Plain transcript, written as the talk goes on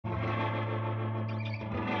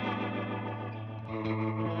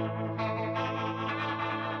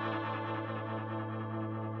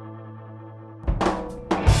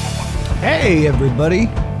Hey everybody,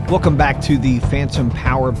 welcome back to the Phantom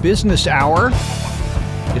Power Business Hour.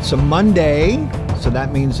 It's a Monday, so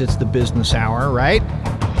that means it's the business hour, right?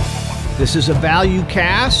 This is a value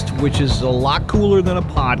cast, which is a lot cooler than a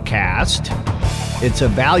podcast. It's a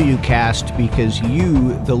value cast because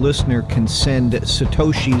you, the listener, can send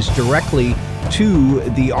Satoshis directly to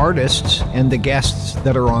the artists and the guests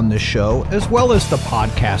that are on this show, as well as the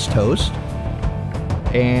podcast host.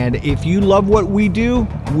 And if you love what we do,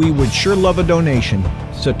 we would sure love a donation.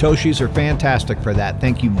 Satoshis are fantastic for that.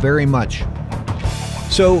 Thank you very much.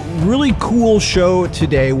 So, really cool show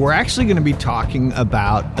today. We're actually going to be talking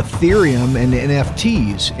about Ethereum and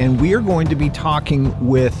NFTs. And we are going to be talking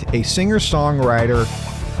with a singer-songwriter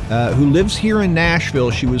who lives here in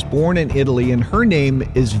Nashville. She was born in Italy, and her name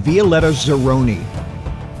is Violetta Zironi.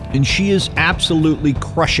 And she is absolutely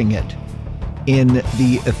crushing it in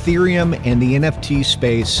the Ethereum and the NFT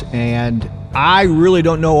space, and I really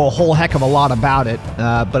don't know a whole heck of a lot about it,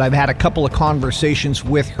 but I've had a couple of conversations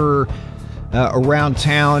with her around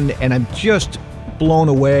town, and I'm just blown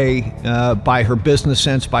away by her business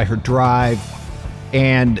sense, by her drive,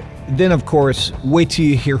 and then of course, wait till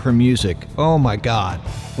you hear her music. Oh my God.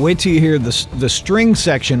 Wait till you hear the string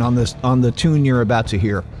section on the tune you're about to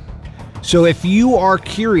hear. So if you are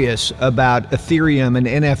curious about Ethereum and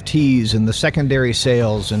NFTs and the secondary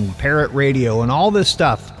sales and Parrot Radio and all this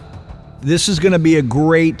stuff, this is going to be a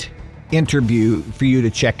great interview for you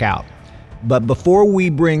to check out. But before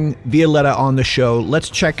we bring Violetta on the show, let's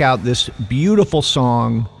check out this beautiful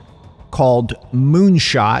song called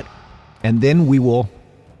Moonshot, and then we will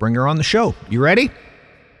bring her on the show. You ready?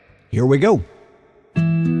 Here we go.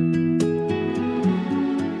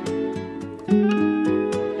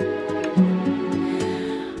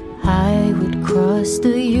 I would cross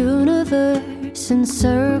the universe and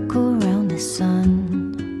circle around the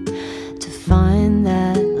sun to find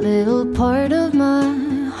that little part of my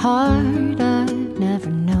heart I've never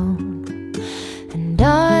known. And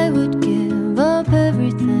I would give up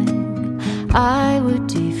everything, I would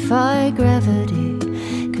defy gravity,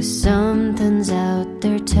 'cause something's out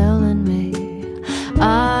there telling me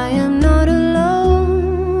I am not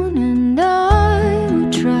alone. And I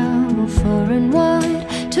would travel far and wide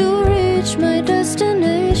to reach my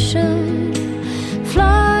destination,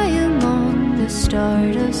 fly among the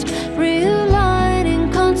stardust,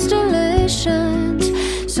 realigning constellations.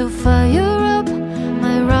 So fire up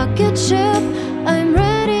my rocket ship, I'm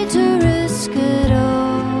ready to risk it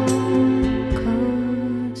all,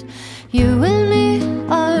 'cause you and me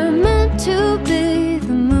are meant to be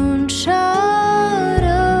the moonshot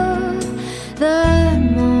of the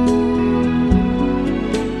moon.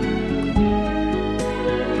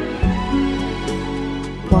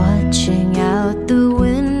 Watching out the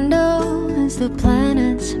window as the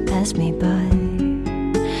planets pass me by,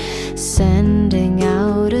 sending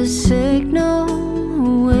out a signal,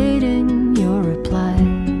 awaiting your reply.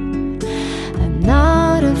 I'm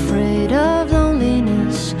not afraid of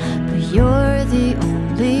loneliness, but you're the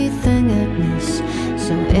only thing I miss.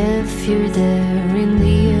 So if you're there in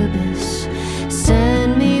the abyss,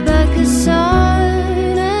 send me back a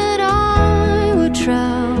sign, and I would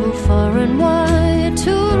travel far and wide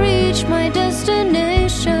to reach my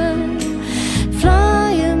destination,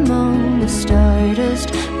 fly among the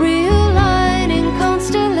stardust, realigning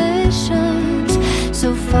constellations.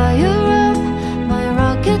 So fire up my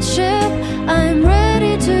rocket ship, I'm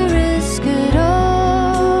ready to risk it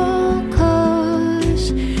all,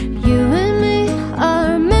 'cause you and me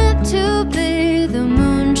are meant to be the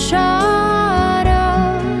moonshot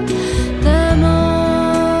of the moon.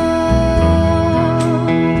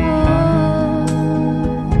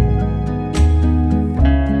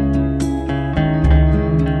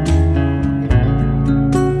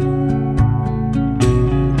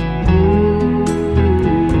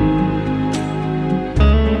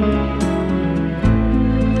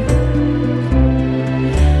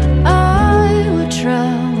 I would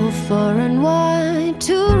travel far and wide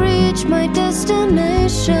to reach my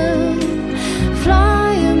destination,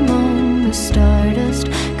 fly among the stardust,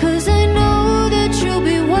 'cause I know that you'll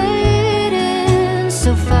be waiting.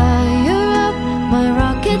 So fire up my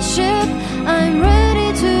rocket ship, I'm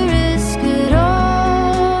ready to risk it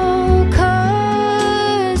all,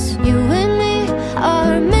 'cause you and me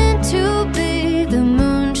are meant to be the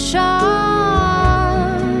moonshot.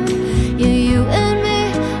 Yeah, you and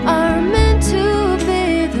me are meant to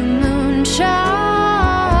be the moonshot,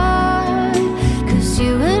 'cause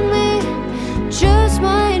you and me just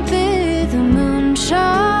might be the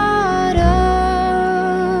moonshot.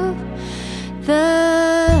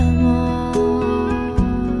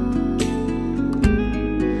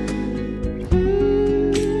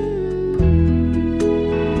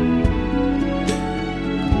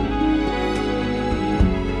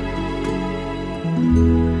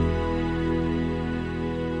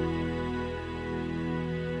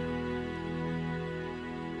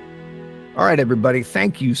 All right, everybody.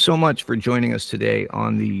 Thank you so much for joining us today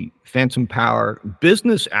on the Phantom Power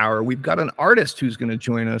Business Hour. We've got an artist who's going to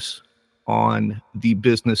join us on the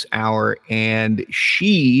Business Hour, and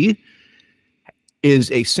she is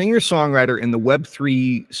a singer-songwriter in the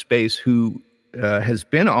Web3 space who has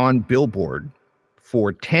been on Billboard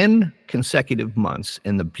for 10 consecutive months.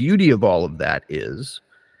 And the beauty of all of that is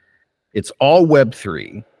it's all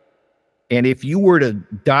Web3. And if you were to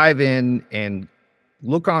dive in and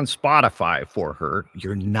look on Spotify for her,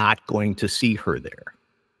 you're not going to see her there.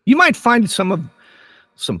 You might find some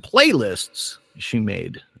playlists she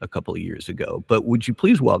made a couple of years ago, but would you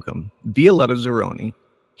please welcome Violetta Zironi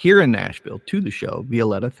here in Nashville to the show.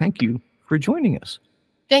 Violetta, thank you for joining us.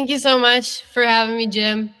 Thank you so much for having me,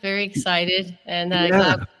 Jim. Very excited and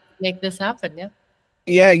glad to make this happen. Yeah.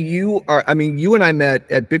 Yeah, you and I met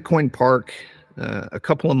at Bitcoin Park a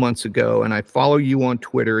couple of months ago, and I follow you on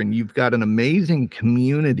Twitter, and you've got an amazing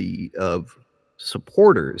community of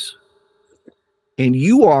supporters, and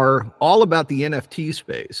you are all about the NFT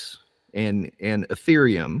space and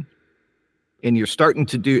Ethereum, and you're starting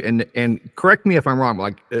to do, and correct me if I'm wrong,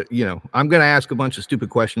 like, I'm going to ask a bunch of stupid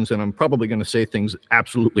questions, and I'm probably going to say things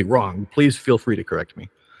absolutely wrong. Please feel free to correct me.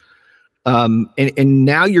 And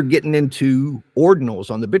now you're getting into ordinals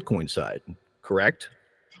on the Bitcoin side, correct?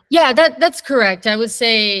 Yeah, that's correct. I would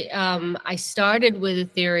say I started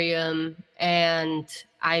with Ethereum and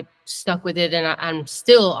I stuck with it, and I'm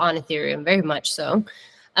still on Ethereum, very much so.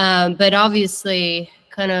 But obviously,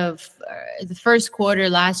 kind of the first quarter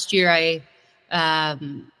last year, I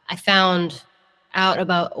found out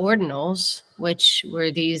about ordinals, which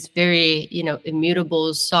were these very,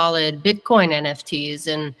 immutable, solid Bitcoin NFTs,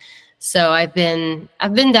 and so I've been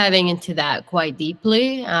diving into that quite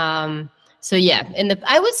deeply. So yeah,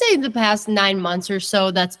 I would say the past 9 months or so,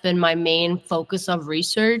 that's been my main focus of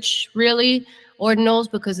research, really, ordinals,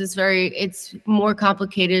 because it's more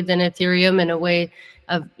complicated than Ethereum in a way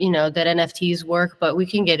of, that NFTs work, but we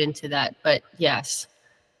can get into that. But yes.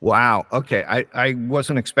 Wow. Okay. I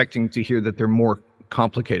wasn't expecting to hear that they're more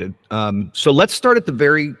complicated. So let's start at the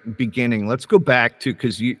very beginning. Let's go back to,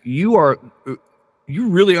 because you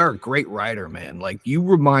really are a great writer, man. Like, you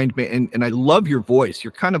remind me, and I love your voice.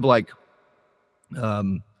 You're kind of like,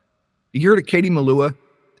 you heard of Katie Malua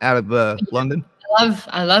out of London?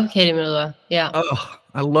 I love Katie Malua. Yeah. Oh,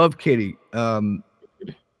 I love Katie.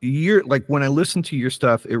 You're like, when I listen to your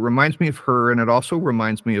stuff, it reminds me of her, and it also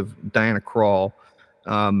reminds me of Diana Krall.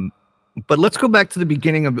 But let's go back to the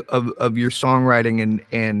beginning of your songwriting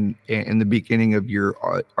and the beginning of your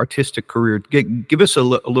artistic career. Give us a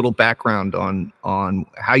little background on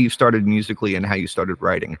how you started musically and how you started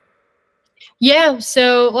writing. Yeah,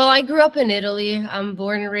 so, well, I grew up in Italy. I'm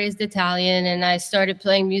born and raised Italian, and I started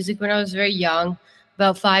playing music when I was very young,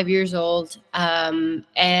 about 5 years old. And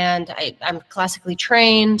I'm classically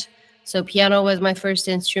trained, so piano was my first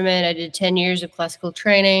instrument. I did 10 years of classical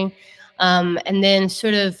training. And then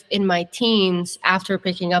sort of in my teens, after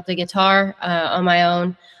picking up the guitar on my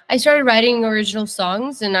own, I started writing original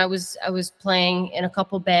songs, and I was playing in a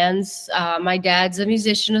couple bands. My dad's a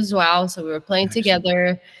musician as well, so we were playing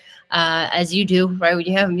together. As you do, right? When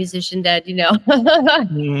you have a musician dad,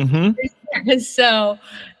 Mm-hmm. So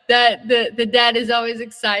that the dad is always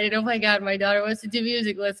excited. Oh my God, my daughter wants to do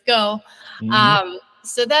music. Let's go. Mm-hmm.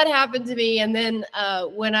 So that happened to me. And then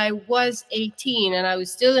when I was 18 and I was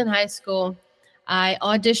still in high school, I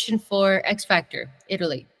auditioned for X Factor,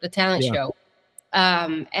 Italy, the talent show.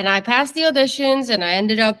 And I passed the auditions, and I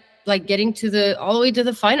ended up like getting all the way to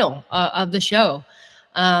the final of the show.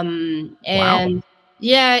 And wow.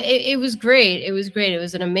 Yeah, it was great. It was great. It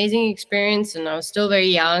was an amazing experience, and I was still very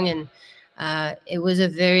young, and it was a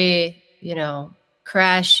very,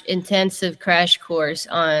 intensive crash course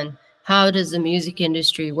on how does the music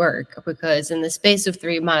industry work? Because in the space of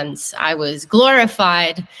 3 months, I was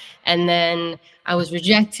glorified, and then I was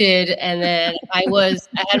rejected, and then I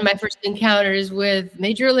had my first encounters with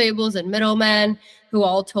major labels and middlemen who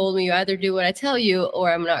all told me, you either do what I tell you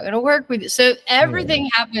or I'm not going to work with you. So everything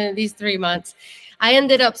happened in these 3 months. I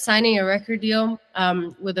ended up signing a record deal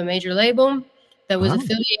with a major label that was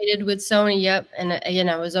affiliated with Sony. Yep. And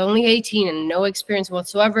I was only 18 and no experience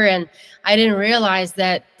whatsoever. And I didn't realize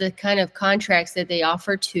that the kind of contracts that they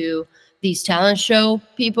offer to these talent show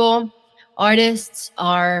people, artists,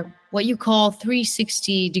 are what you call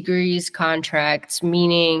 360 degrees contracts,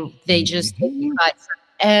 meaning they just take you cut for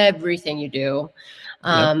everything you do.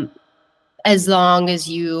 As long as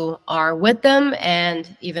you are with them,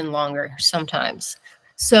 and even longer sometimes.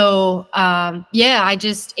 So yeah,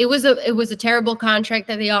 it was a terrible contract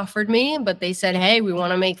that they offered me, but they said, hey, we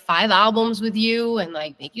want to make 5 albums with you and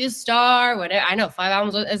like make you a star, whatever. I know 5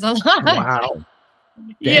 albums is a lot. Wow.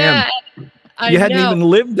 Damn. Yeah, I You hadn't know. even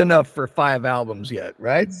lived enough for 5 albums yet,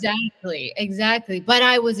 right? Exactly. But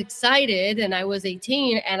I was excited, and I was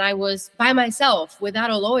 18, and I was by myself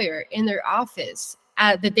without a lawyer in their office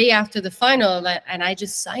the day after the final, and I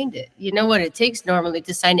just signed it. You know what it takes normally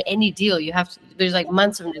to sign any deal? There's like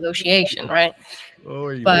months of negotiation, right?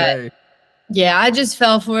 But yeah, I just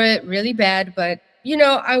fell for it really bad. But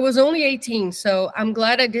I was only 18, so I'm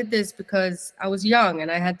glad I did this because I was young and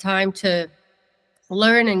I had time to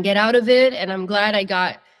learn and get out of it. And I'm glad I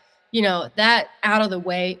got, that out of the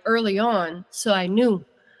way early on, so I knew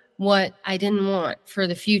what I didn't want for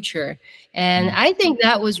the future. And I think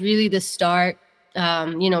that was really the start,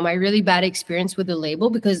 my really bad experience with the label,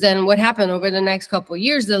 because then what happened over the next couple of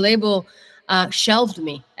years, the label shelved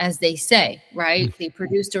me, as they say, right? They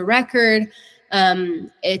produced a record.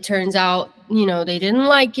 It turns out, they didn't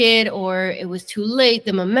like it, or it was too late.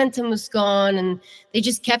 The momentum was gone, and they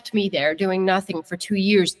just kept me there doing nothing for 2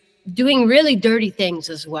 years, doing really dirty things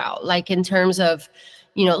as well. Like in terms of,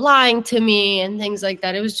 lying to me and things like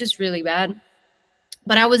that. It was just really bad.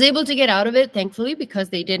 But I was able to get out of it, thankfully, because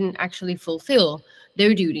they didn't actually fulfill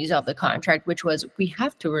their duties of the contract, which was, we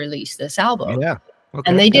have to release this album. Yeah. Okay.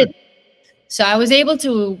 And they did. So I was able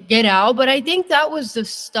to get out, but I think that was the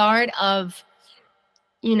start of,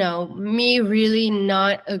 me really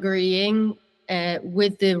not agreeing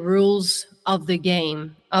with the rules of the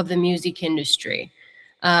game, of the music industry,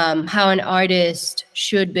 how an artist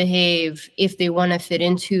should behave if they want to fit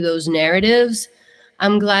into those narratives.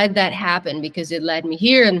 I'm glad that happened because it led me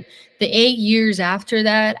here. And the 8 years after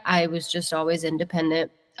that, I was just always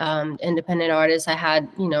independent artist. I had,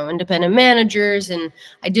 independent managers, and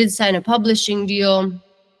I did sign a publishing deal.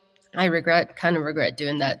 I kind of regret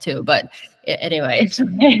doing that too, but anyway.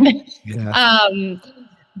 Yeah.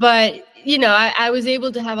 But I was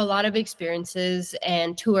able to have a lot of experiences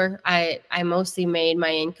and tour. I mostly made my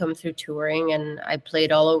income through touring, and I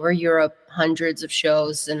played all over Europe, hundreds of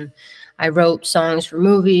shows, and I wrote songs for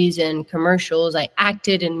movies and commercials. I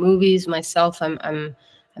acted in movies myself. I'm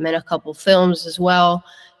in a couple films as well,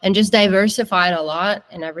 and just diversified a lot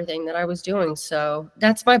in everything that I was doing. So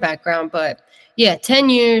that's my background. But yeah, 10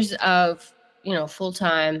 years of,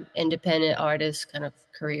 full-time independent artist kind of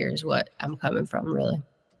career is what I'm coming from, really.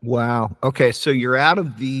 Wow. Okay. So you're out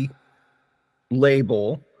of the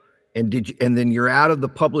label, and then you're out of the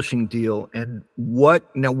publishing deal. And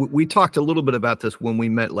now we talked a little bit about this when we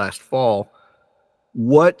met last fall.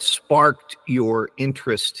 What sparked your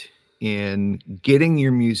interest in getting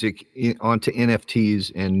your music onto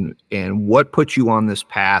NFTs, and what put you on this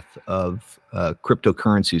path of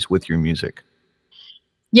cryptocurrencies with your music?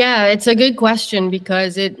 Yeah, it's a good question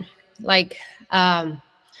because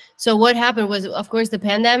so what happened was, of course, the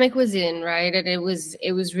pandemic was in, right? And it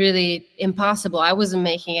was really impossible. I wasn't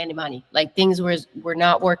making any money. Like things were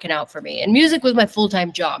not working out for me. And music was my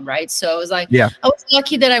full-time job, right? So it was like, yeah. I was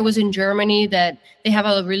lucky that I was in Germany, that they have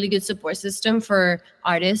a really good support system for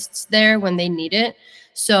artists there when they need it.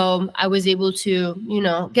 So I was able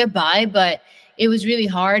to, get by, but it was really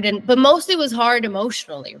hard. But mostly it was hard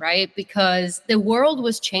emotionally, right? Because the world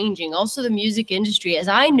was changing. Also the music industry, as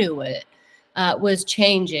I knew it, was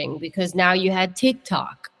changing, because now you had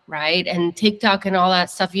TikTok, right? And TikTok and all that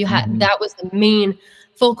stuff. You had that was the main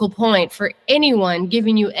focal point for anyone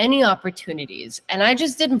giving you any opportunities. And I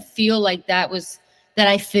just didn't feel like that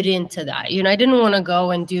I fit into that. I didn't want to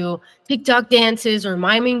go and do TikTok dances or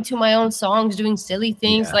miming to my own songs, doing silly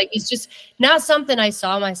things. Yeah. Like it's just not something I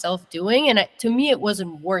saw myself doing. And to me, it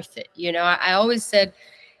wasn't worth it. I always said,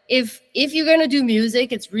 if you're going to do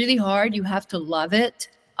music, it's really hard. You have to love it.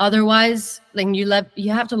 Otherwise, like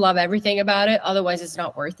you have to love everything about it. Otherwise, it's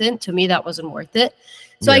not worth it. To me, that wasn't worth it.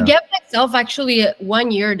 So I gave myself actually a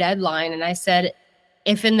 1-year deadline. And I said,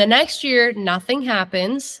 if in the next year, nothing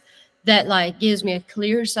happens that like gives me a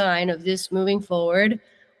clear sign of this moving forward,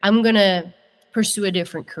 I'm going to pursue a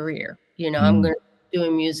different career. I'm going to be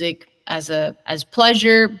doing music as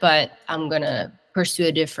pleasure, but I'm going to pursue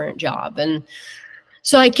a different job. And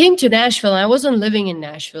so I came to Nashville, and I wasn't living in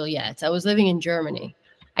Nashville yet. I was living in Germany.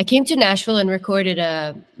 I came to Nashville and recorded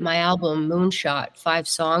my album Moonshot, 5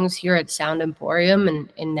 songs here at Sound Emporium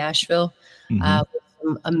in Nashville, with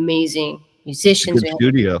some amazing musicians. It's a good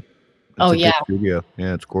studio. Studio.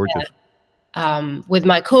 Yeah, it's gorgeous. Yeah. With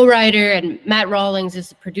my co-writer, and Matt Rawlings is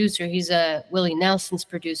the producer. He's Willie Nelson's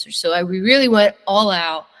producer. So we really went all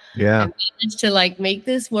out. Yeah. And managed to like make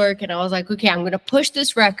this work. And I was like, okay, I'm going to push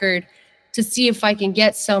this record to see if I can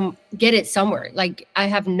get it somewhere. Like, I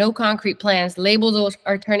have no concrete plans. Labels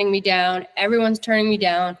are turning me down. Everyone's turning me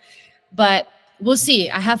down, but we'll see.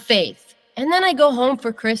 I have faith. And then I go home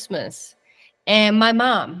for Christmas, and my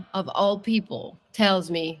mom, of all people, tells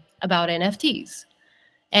me about NFTs.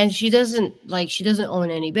 And she doesn't own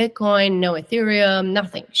any Bitcoin, no Ethereum,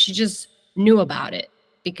 nothing. She just knew about it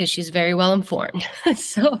because she's very well informed.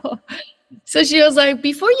 So she was like,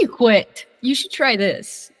 before you quit, you should try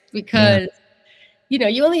this, because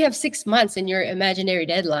you only have 6 months in your imaginary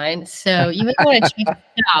deadline. So you may want to check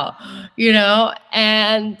it out,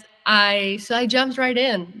 and I jumped right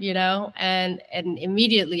in, and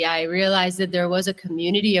immediately I realized that there was a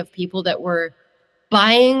community of people that were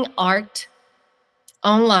buying art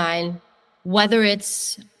online, whether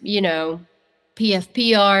it's,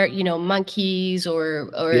 PFP art, monkeys or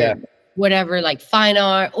whatever, like fine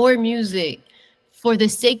art or music, for the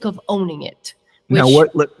sake of owning it. Now,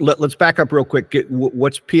 let's back up real quick.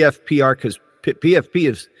 What's PFPR? Because PFP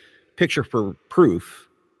is picture for proof.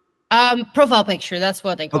 Profile picture. That's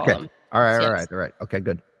what they call them. All right. Okay,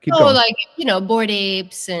 good. Keep going. Like, Bored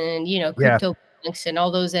Apes and, CryptoPunks and all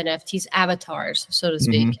those NFTs, avatars, so to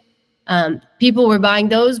speak. People were buying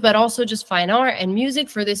those, but also just fine art and music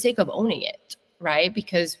for the sake of owning it, right?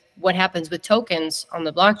 Because what happens with tokens on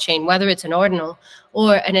the blockchain, whether it's an ordinal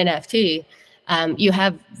or an NFT, you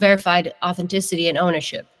have verified authenticity and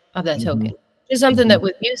ownership of that token. It's something that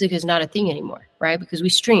with music is not a thing anymore, right? Because we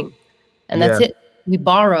stream, and that's it. We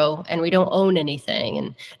borrow, and we don't own anything,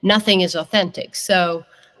 and nothing is authentic. So,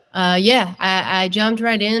 I jumped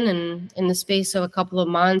right in, and in the space of a couple of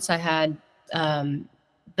months, I had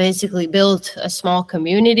basically built a small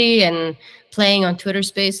community and playing on Twitter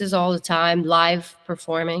Spaces all the time, live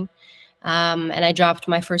performing. And I dropped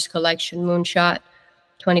my first collection, Moonshot,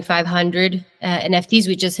 2,500 NFTs.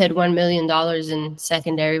 We just hit $1 million in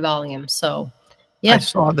secondary volume. So, yeah. I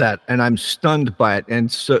saw that, and I'm stunned by it.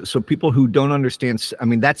 And so people who don't understand, I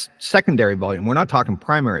mean, that's secondary volume. We're not talking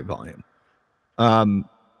primary volume.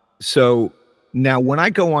 So now when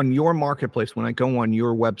I go on your marketplace, when I go on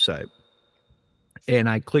your website, and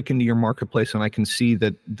I click into your marketplace, and I can see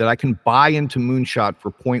that I can buy into Moonshot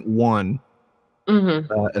for 0.1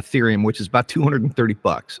 Ethereum, which is about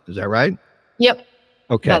 $230. Is that right? Yep.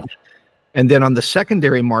 Okay. Yep. And then on the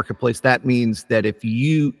secondary marketplace, that means that if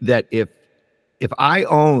I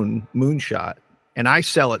own Moonshot and I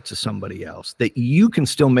sell it to somebody else, that you can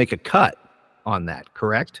still make a cut on that,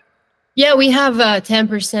 correct? Yeah, we have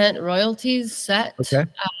 10% royalties set. Okay.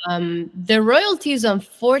 The royalties,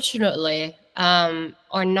 unfortunately,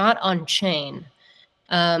 are not on chain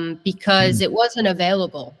because it wasn't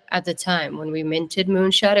available at the time when we minted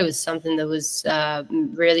Moonshot. It was something that was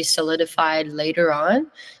really solidified later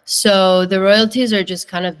on. So the royalties are just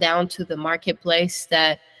kind of down to the marketplace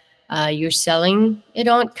that you're selling it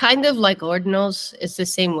on, kind of like ordinals. It's the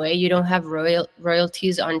same way. You don't have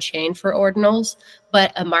royalties on chain for ordinals,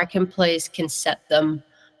 but a marketplace can set them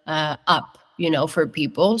up, for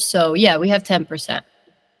people. So yeah, we have 10%.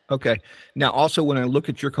 Okay. Now, also, when I look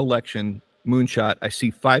at your collection, Moonshot, I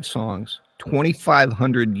see 5 songs,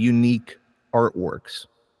 2,500 unique artworks,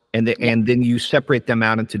 and then you separate them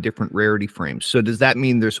out into different rarity frames. So does that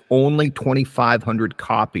mean there's only 2,500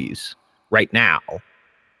 copies right now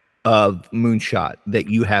of Moonshot that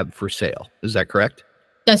you have for sale? Is that correct?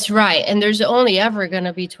 That's right. And there's only ever going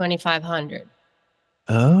to be 2,500.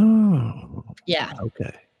 Oh. Yeah.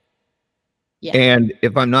 Okay. Yeah. And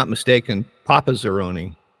if I'm not mistaken, Papa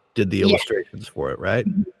Zironi did the illustrations for it, right?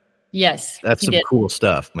 Yes. That's some cool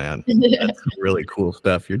stuff, man. That's really cool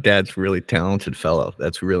stuff. Your dad's a really talented fellow.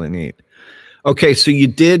 That's really neat. Okay, so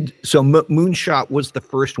Moonshot was the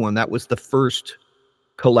first one. That was the first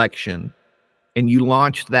collection, and you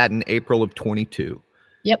launched that in April of 22.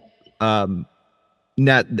 Yep.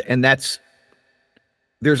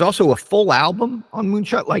 There's also a full album on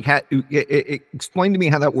Moonshot. Like, explain to me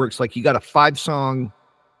how that works. Like, you got a 5-song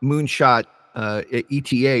Moonshot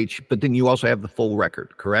ETH, but then you also have the full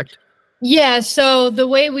record, correct? Yeah, so the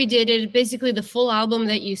way we did it, basically the full album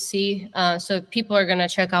that you see, so if people are going to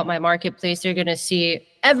check out my marketplace, they're going to see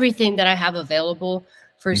everything that I have available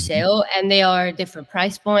for sale, and they are different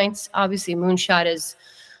price points. Obviously, Moonshot is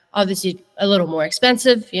obviously a little more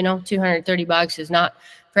expensive, $230 is not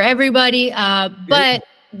for everybody, but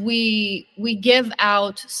we give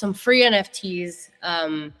out some free NFTs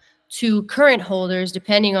to current holders,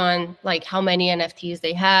 depending on like how many NFTs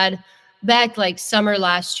they had back like summer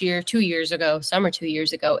 2 years ago.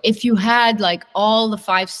 If you had like all the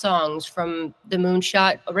 5 songs from the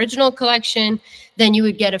Moonshot original collection, then you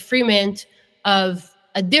would get a free mint of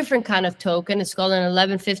a different kind of token. It's called an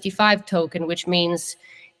 1155 token, which means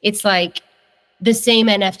it's like the same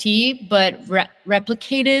NFT, but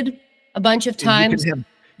replicated a bunch of times.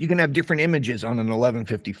 You can have different images on an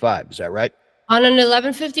 1155. Is that right? On an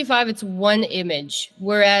 1155, it's one image,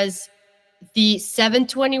 whereas the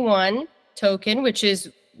 721 token, which is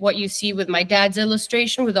what you see with my dad's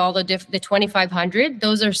illustration with all the 2500,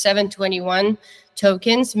 those are 721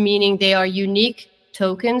 tokens, meaning they are unique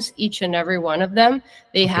tokens, each and every one of them.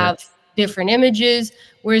 They have different images,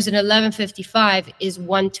 whereas an 1155 is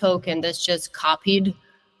one token that's just copied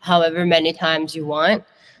however many times you want.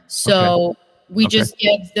 So we just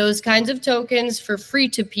give those kinds of tokens for free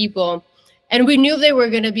to people. And we knew they were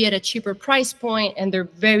going to be at a cheaper price point, and they're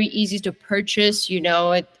very easy to purchase.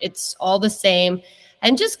 It's all the same.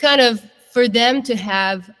 And just kind of for them to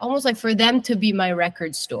have, almost like for them to be my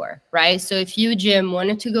record store, right? So if you, Jim,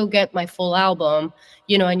 wanted to go get my full album,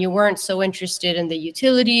 and you weren't so interested in the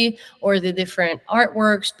utility or the different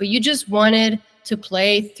artworks, but you just wanted to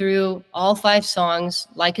play through all 5 songs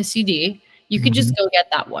like a CD, you could just go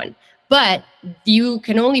get that one. But you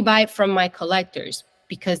can only buy it from my collectors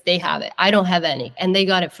because they have it. I don't have any, and they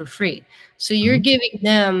got it for free. So you're giving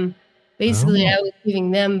them, basically, I was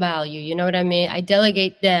giving them value. You know what I mean? I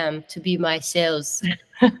delegate them to be my sales.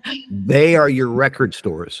 They are your record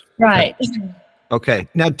stores. Right. Okay.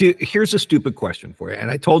 Now, here's a stupid question for you.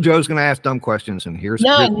 And I told you I was going to ask dumb questions, and here's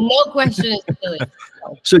no question is silly.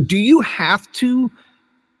 So do you have to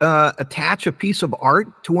attach a piece of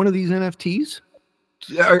art to one of these NFTs?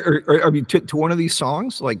 Or I mean, to one of these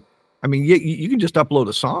songs? Like, I mean, you can just upload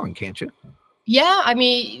a song, can't you? Yeah, I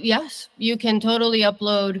mean, yes, you can totally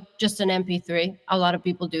upload just an MP3. A lot of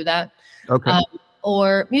people do that. Okay.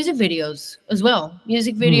 Or music videos as well.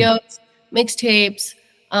 Music videos, mixtapes,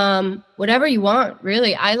 whatever you want,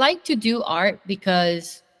 really. I like to do art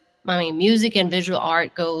because, I mean, music and visual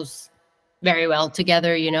art goes very well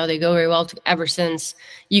together. They go very well ever since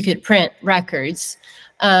you could print records.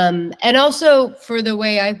 And also for the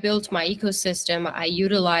way I've built my ecosystem, I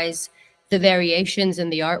utilize the variations in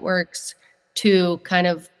the artworks to kind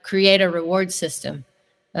of create a reward system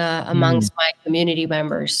amongst my community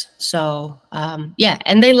members. So,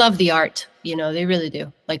 and they love the art, they really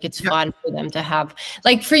do. Like, it's fun for them to have,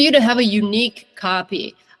 like, for you to have a unique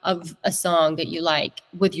copy of a song that you like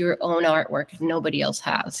with your own artwork nobody else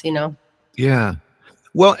has, Yeah.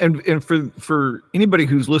 Well, and for anybody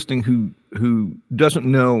who's listening who doesn't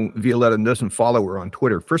know Violetta and doesn't follow her on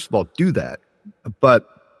Twitter, first of all, do that. But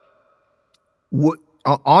what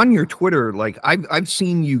on your Twitter, like I've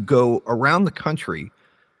seen you go around the country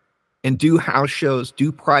and do house shows,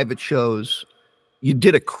 do private shows. You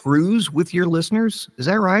did a cruise with your listeners. Is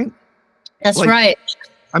that right? That's right.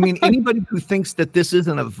 I mean, anybody who thinks that this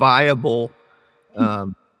isn't a viable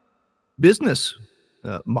business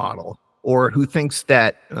model, or who thinks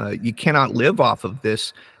that you cannot live off of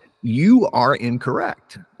this, you are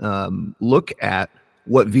incorrect. Look at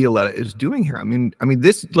what Violetta is doing here. I mean,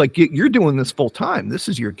 this, like, you're doing this full time. This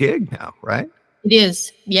is your gig now, right? It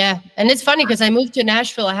is, yeah. And it's funny because I moved to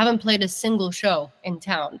Nashville. I haven't played a single show in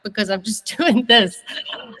town because I'm just doing this.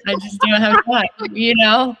 I just don't have time,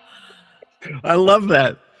 I love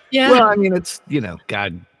that. Yeah. Well, I mean, it's,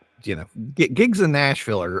 God, gigs in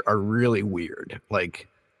Nashville are really weird. Like,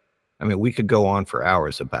 I mean, we could go on for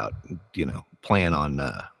hours about, playing on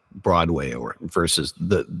Broadway or versus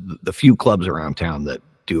the few clubs around town that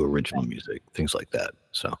do original music, things like that.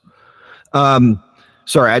 So,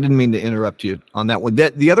 sorry, I didn't mean to interrupt you on that one.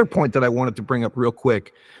 The other point that I wanted to bring up real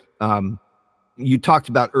quick, you talked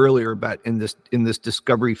about earlier about in this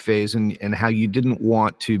discovery phase and how you didn't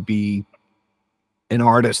want to be an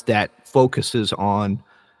artist that focuses on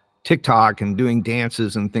TikTok and doing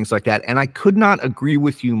dances and things like that. And I could not agree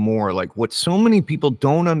with you more. Like, what so many people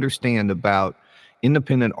don't understand about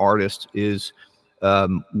independent artists is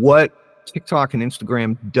what TikTok and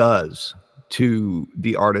Instagram does to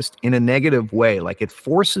the artist in a negative way. Like, it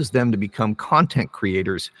forces them to become content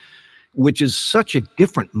creators, which is such a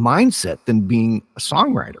different mindset than being a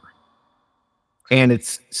songwriter. And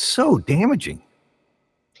it's so damaging.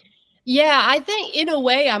 Yeah, I think in a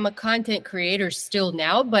way I'm a content creator still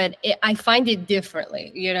now, but I find it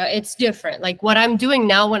differently. It's different. Like, what I'm doing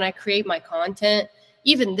now when I create my content,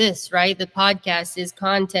 even this, right? The podcast is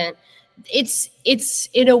content. It's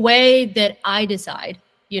in a way that I decide.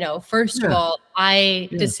 First of all, I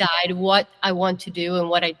decide what I want to do and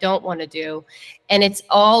what I don't want to do. And it's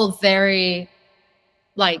all very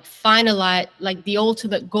like finalized. Like, the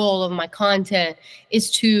ultimate goal of my content is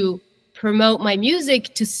to promote my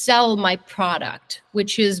music, to sell my product,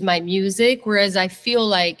 which is my music. Whereas I feel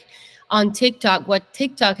like on TikTok, what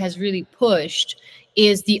TikTok has really pushed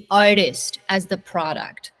is the artist as the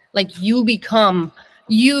product. Like, you become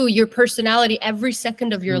your personality, every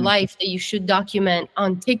second of your life that you should document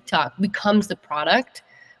on TikTok becomes the product,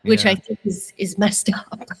 which I think is messed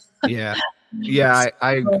up. Yeah.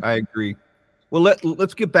 I agree. Well,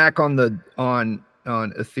 let's get back on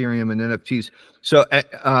Ethereum and NFTs. So,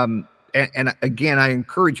 and again, I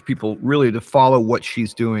encourage people really to follow what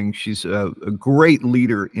she's doing. She's a great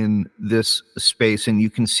leader in this space, and you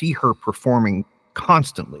can see her performing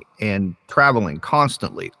constantly and traveling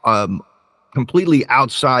constantly, completely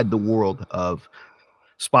outside the world of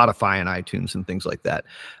Spotify and iTunes and things like that.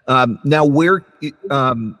 Now,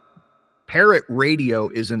 Parrot Radio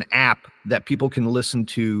is an app that people can listen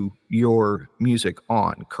to your music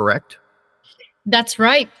on, correct? That's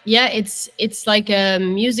right. Yeah, it's like a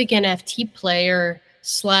music NFT player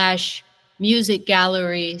 / music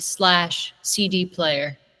gallery / CD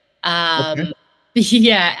player. Okay.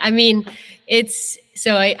 Yeah, I mean,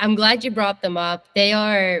 I'm glad you brought them up. They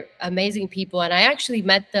are amazing people, and I actually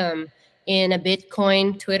met them in a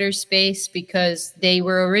Bitcoin Twitter space because they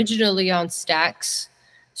were originally on Stacks.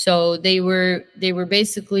 So they were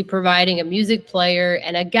basically providing a music player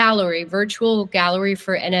and a gallery, virtual gallery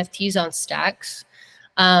for NFTs on Stacks.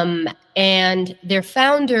 And their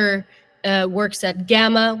founder works at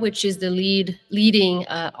Gamma, which is the leading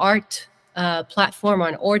art platform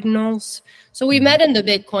on ordinals. So we met in the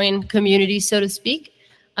Bitcoin community, so to speak.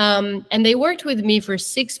 And they worked with me for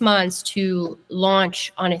 6 months to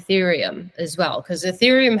launch on Ethereum as well, because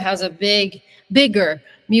Ethereum has a bigger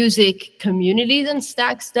music community than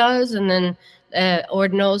Stacks does, and then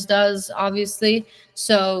Ordinals does, obviously.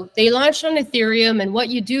 So they launched on Ethereum, and what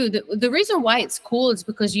you do, the reason why it's cool is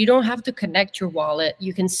because you don't have to connect your wallet.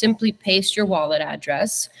 You can simply paste your wallet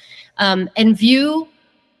address and view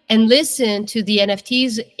and listen to the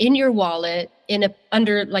NFTs in your wallet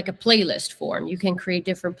under like a playlist form. You can create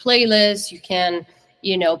different playlists. You can,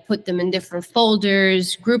 put them in different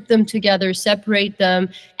folders, group them together, separate them,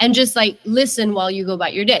 and just like listen while you go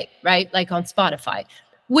about your day, right? Like on Spotify,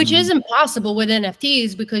 which isn't possible with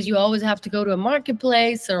NFTs because you always have to go to a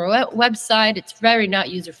marketplace or a website. It's very not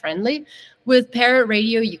user-friendly. With Parrot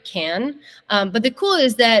Radio, you can. But the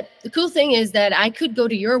cool thing is that I could go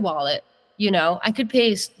to your wallet, I could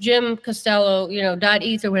paste Jim Costello,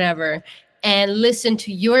 .eth or whatever, and listen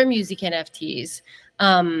to your music NFTs.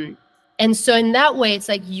 And so in that way, it's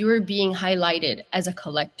like you're being highlighted as a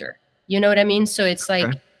collector. You know what I mean? So it's like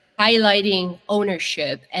highlighting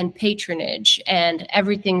ownership and patronage and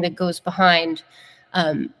everything that goes behind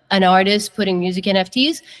an artist putting music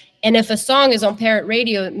NFTs. And if a song is on Parrot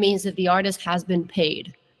Radio, it means that the artist has been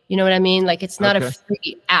paid. You know what I mean? Like it's not a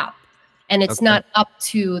free app. And it's not up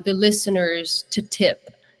to the listeners to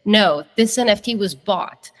tip. No, this NFT was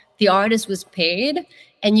bought. The artist was paid,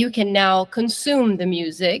 and you can now consume the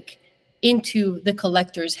music into the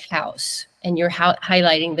collector's house. And you're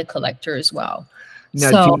highlighting the collector as well.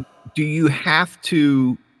 Now, do you have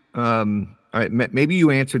to? All right, maybe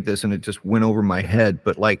you answered this and it just went over my head.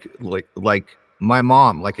 But like my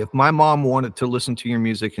mom, like if my mom wanted to listen to your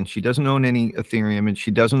music and she doesn't own any Ethereum and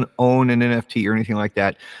she doesn't own an NFT or anything like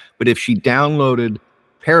that, but if she downloaded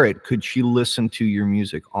Parrot, could she listen to your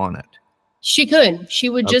music on it? She could. She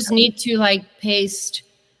would just need to like paste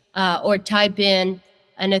or type in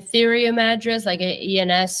an Ethereum address, like an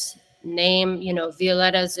ENS name,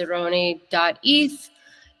 Violetta Zironi .eth,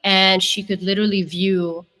 and she could literally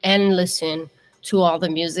view and listen to all the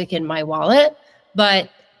music in my wallet. But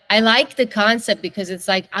I like the concept because it's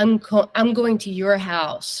like I'm going to your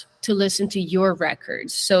house to listen to your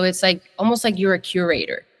records. So it's like almost like you're a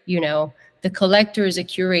curator, The collector is a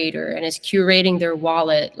curator and is curating their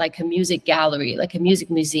wallet like a music gallery, like a music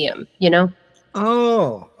museum,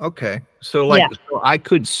 Oh, okay. So so I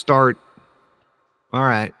could start. All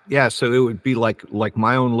right. Yeah. So it would be like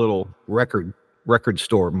my own little record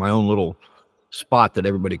store, my own little spot that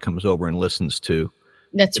everybody comes over and listens to.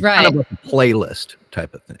 That's it's right. Kind of like a playlist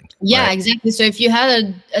type of thing. Yeah, right? Exactly. So if you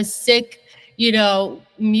had a sick,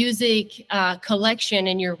 music collection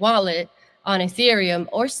in your wallet on Ethereum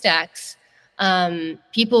or Stacks,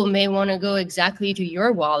 people may want to go exactly to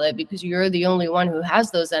your wallet because you're the only one who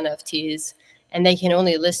has those NFTs, and they can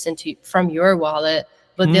only listen to from your wallet.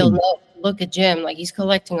 But they'll look at Jim like he's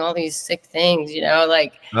collecting all these sick things,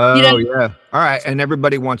 like. Oh yeah. All right, and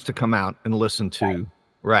everybody wants to come out and listen to.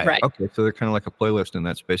 Right. Okay. So they're kind of like a playlist in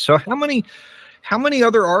that space. So how many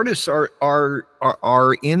other artists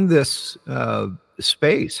are in this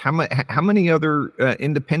space? How many other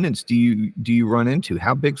independents do you run into?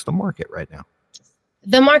 How big's the market right now?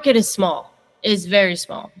 The market is small. It's very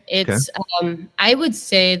small. It's I would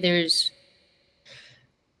say there's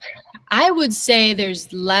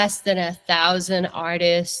less than 1,000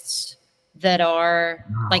 artists that are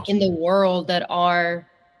like in the world that are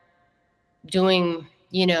doing,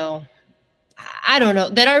 I don't know,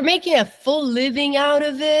 that are making a full living out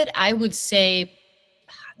of it. I would say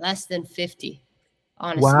less than 50,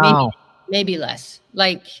 honestly. Wow. Maybe less.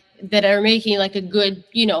 Like that are making like a good,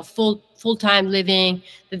 full-time living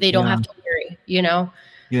that they don't have to worry,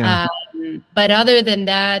 Yeah. But other than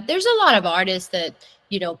that, there's a lot of artists that,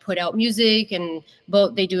 put out music, and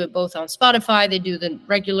they do it both on Spotify, they do the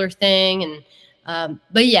regular thing. And,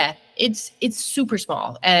 but yeah, it's super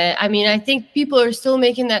small. I mean, I think people are still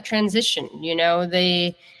making that transition,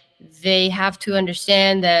 they have to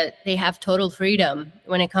understand that they have total freedom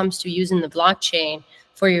when it comes to using the blockchain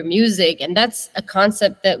for your music. And that's a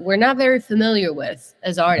concept that we're not very familiar with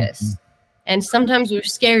as artists. And sometimes we're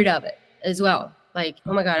scared of it as well. Like,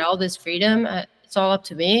 oh my God, all this freedom, it's all up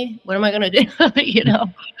to me. What am I going to do?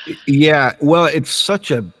 Yeah. Well, it's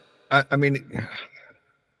such a, I mean,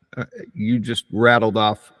 you just rattled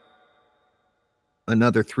off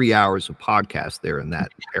another 3 hours of podcast there in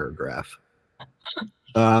that paragraph.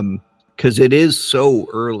 Because it is so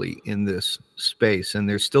early in this space, and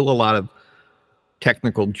there's still a lot of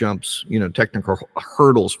technical jumps, technical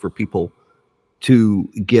hurdles for people to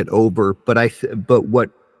get over. But but what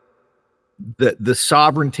the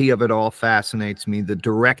sovereignty of it all fascinates me. The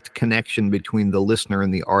direct connection between the listener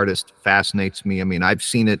and the artist fascinates me. I mean, I've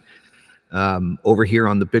seen it over here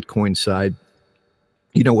on the Bitcoin side,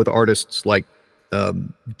 with artists like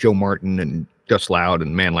Joe Martin and Just Loud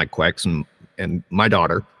and Man Like Quex and my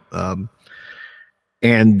daughter. And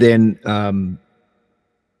then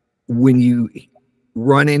when you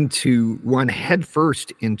run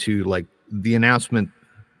headfirst into like the announcement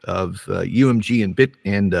of UMG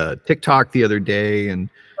and TikTok the other day, and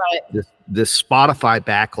this Spotify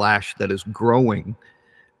backlash that is growing,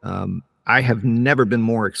 I have never been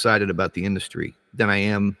more excited about the industry than I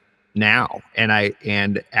am now.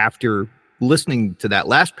 And after listening to that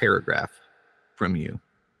last paragraph from you,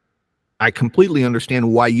 I completely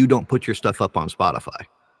understand why you don't put your stuff up on Spotify,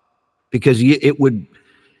 because it would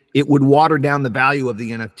water down the value of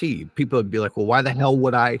the NFT. People would be like, well, why the hell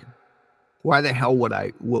would I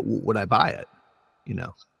buy it?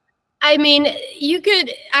 I mean,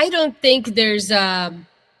 I don't think there's, I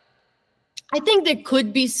think there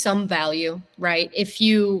could be some value, right? If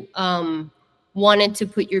you, wanted to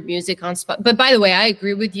put your music on Spotify. But by the way, I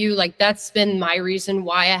agree with you. Like, that's been my reason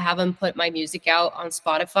why I haven't put my music out on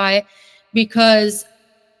Spotify, because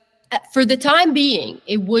for the time being,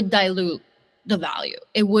 it would dilute the value.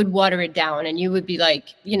 It would water it down, and you would be like,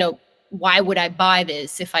 why would I buy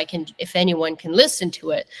this if anyone can listen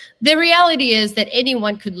to it? The reality is that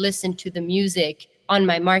anyone could listen to the music on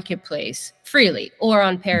my marketplace freely, or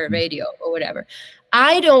on Pararadio or whatever.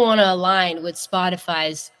 I don't want to align with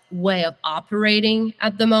Spotify's way of operating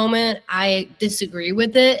at the moment. I disagree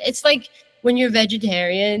with it. It's like when you're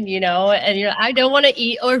vegetarian, and I don't want to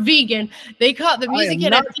eat, or vegan. They call the music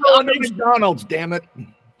not going to McDonald's, damn it.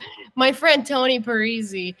 My friend Tony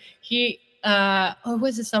Parisi, or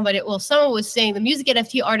was it somebody? Well, someone was saying the music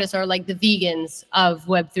NFT artists are like the vegans of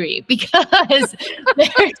Web3, because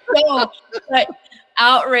they're so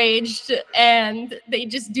outraged, and they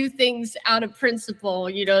just do things out of principle.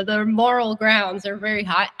 Their moral grounds are very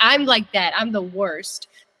high. I'm like that. I'm the worst.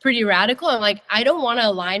 Pretty radical. I'm like, I don't want to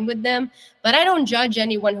align with them, but I don't judge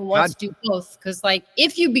anyone who wants to do both. Because like,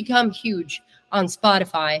 if you become huge on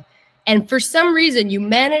Spotify, and for some reason you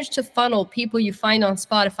manage to funnel people you find on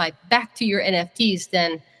Spotify back to your NFTs,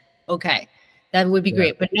 then okay, that would be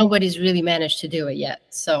great. But nobody's really managed to do it yet.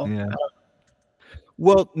 So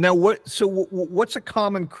well, now what's a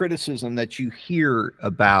common criticism that you hear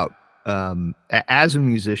about as a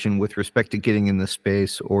musician with respect to getting in this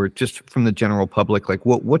space, or just from the general public? Like,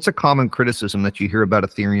 what's a common criticism that you hear about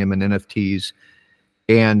Ethereum and NFTs,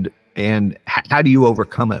 and how do you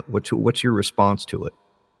overcome it? What's your response to it?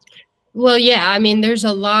 Well, yeah, I mean, there's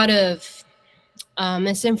a lot of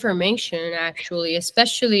misinformation, actually,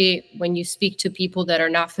 especially when you speak to people that are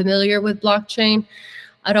not familiar with blockchain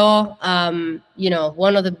at all.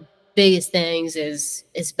 One of the biggest things is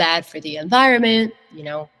bad for the environment.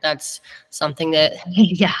 That's something that,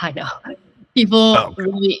 yeah, I know. People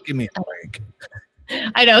really, give me a break.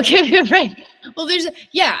 I know, give me a break. Well,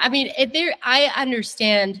 I mean, I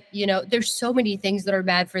understand, there's so many things that are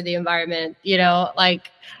bad for the environment,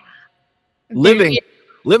 like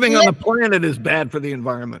living on the planet is bad for the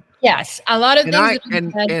environment. Yes, a lot of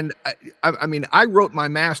things. I mean, I wrote my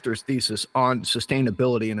master's thesis on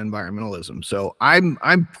sustainability and environmentalism, so I'm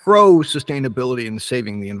pro sustainability and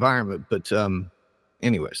saving the environment. But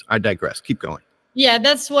anyways, I digress. Keep going. Yeah,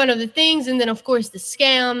 that's one of the things, and then of course the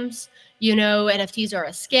scams. NFTs are a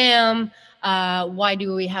scam. Why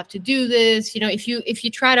do we have to do this? If you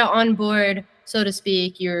try to onboard, so to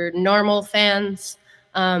speak, your normal fans,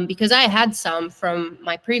 because I had some from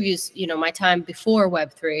my previous, my time before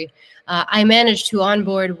Web3. I managed to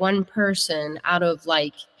onboard one person out of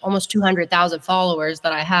like almost 200,000 followers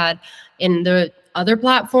that I had in the other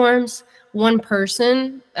platforms. One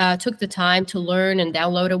person took the time to learn and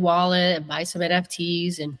download a wallet and buy some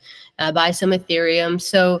NFTs and buy some Ethereum.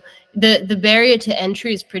 So the barrier to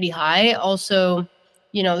entry is pretty high. Also,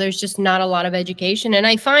 there's just not a lot of education, and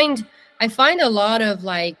I find a lot of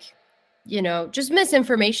like, just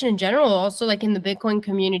misinformation in general. Also, like in the Bitcoin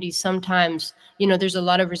community, sometimes, there's a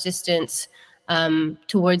lot of resistance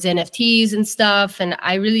towards NFTs and stuff. And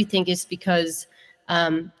I really think it's because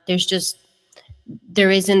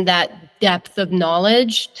there isn't that depth of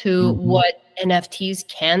knowledge to what NFTs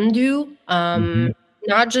can do.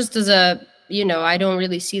 Not just as I don't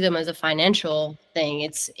really see them as a financial thing.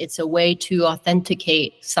 It's a way to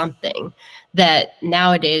authenticate something that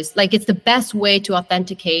nowadays, like, it's the best way to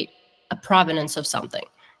authenticate a provenance of something.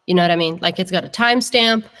 You know what I mean? Like, it's got a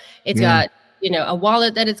timestamp, it's got, a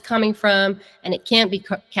wallet that it's coming from, and it can't be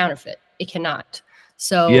counterfeit. It cannot.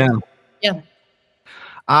 So, yeah.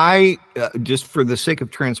 I, just for the sake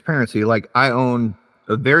of transparency, like, I own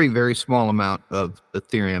a very, very small amount of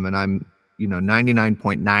Ethereum, and I'm,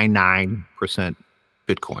 99.99%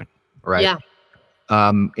 Bitcoin, right? Yeah.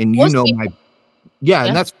 And Most people.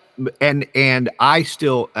 And that's, and I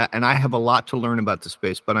still, and I have a lot to learn about the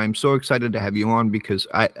space, but I'm so excited to have you on because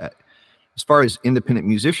as far as independent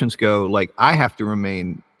musicians go, like, I have to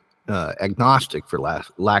remain agnostic, for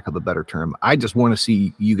lack of a better term. I just want to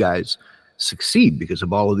see you guys succeed because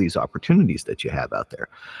of all of these opportunities that you have out there.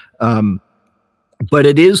 But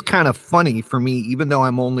it is kind of funny for me, even though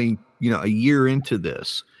I'm only, a year into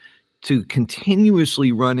this, to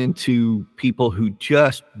continuously run into people who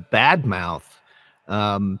just badmouth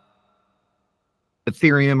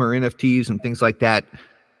Ethereum or NFTs and things like that.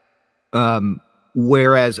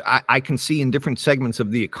 Whereas I can see in different segments of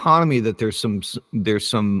the economy that there's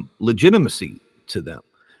some legitimacy to them.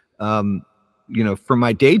 For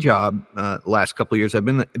my day job, last couple of years, I've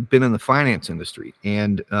been in the finance industry,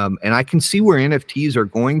 and I can see where NFTs are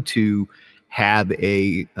going to have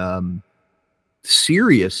a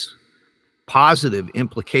serious positive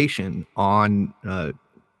implication on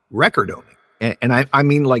record owning. And I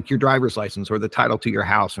mean, like, your driver's license or the title to your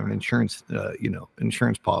house or an insurance,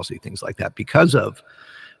 insurance policy, things like that, because of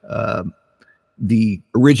the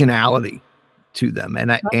originality to them.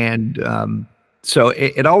 So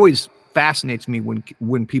it always fascinates me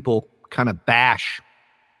when people kind of bash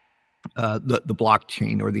the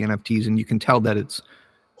blockchain or the NFTs, and you can tell that it's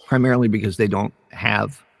primarily because they don't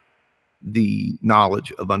have the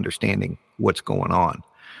knowledge of understanding what's going on.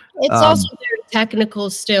 It's also very technical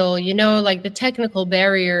still, like, the technical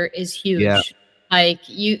barrier is huge. Yeah. Like,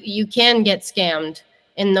 you can get scammed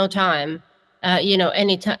in no time.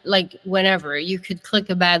 Anytime, like, whenever you could click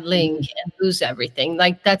a bad link and lose everything.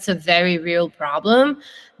 Like, that's a very real problem.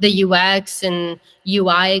 The UX and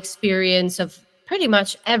UI experience of pretty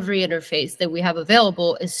much every interface that we have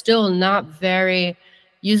available is still not very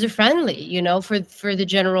user-friendly, for the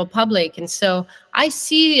general public. And so I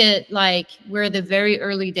see it like we're the very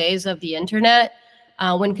early days of the internet,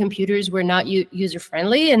 when computers were not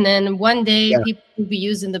user-friendly. And then one day people will be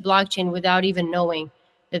using the blockchain without even knowing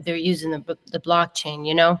that they're using the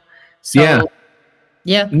blockchain, So,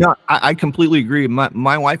 yeah. No, I completely agree.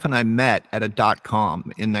 My wife and I met at a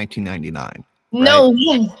 .com in 1999. No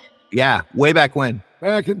way. Yeah, way back when.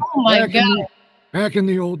 Oh my God. Back in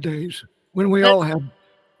the old days when we all had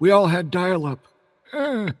dial-up.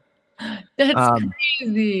 That's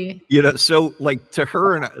crazy. So, like, to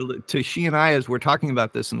her and she and I, as we're talking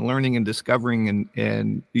about this and learning and discovering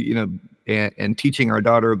and teaching our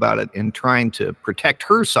daughter about it and trying to protect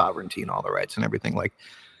her sovereignty and all the rights and everything, like,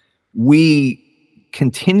 we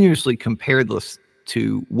continuously compared this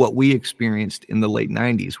to what we experienced in the late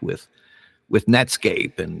 90s with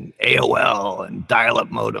Netscape and AOL and dial-up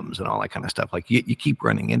modems and all that kind of stuff. Like, you keep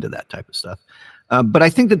running into that type of stuff. But I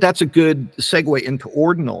think that that's a good segue into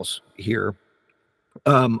ordinals here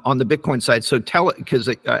on the Bitcoin side. So tell it, because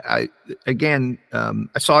I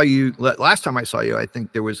saw you last time I saw you. I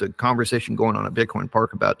think there was a conversation going on at Bitcoin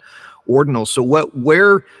Park about ordinals. So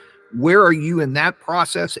where are you in that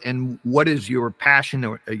process, and what is your passion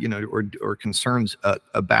or concerns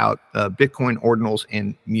about Bitcoin ordinals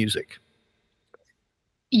and music?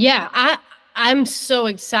 Yeah, I'm so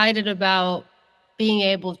excited about being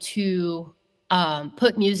able to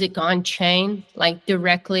put music on chain, like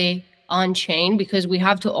directly on chain, because we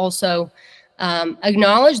have to also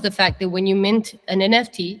acknowledge the fact that when you mint an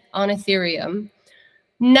NFT on Ethereum,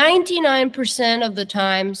 99% of the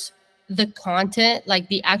times, the content, like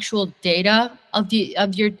the actual data of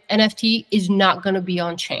your NFT, is not going to be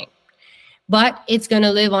on chain, but it's going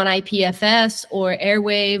to live on IPFS or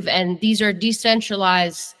Airwave, and these are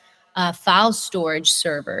decentralized file storage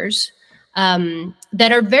servers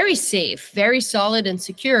that are very safe, very solid and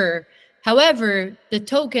secure. However, the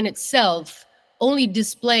token itself only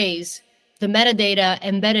displays the metadata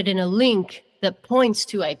embedded in a link that points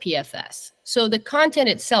to IPFS. So the content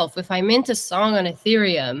itself, if I mint a song on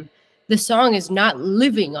Ethereum, the song is not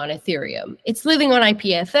living on Ethereum. It's living on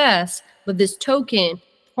IPFS, but this token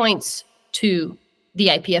points to the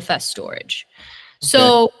IPFS storage. Okay.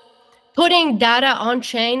 So putting data on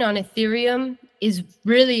chain on Ethereum is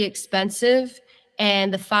really expensive,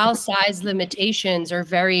 and the file size limitations are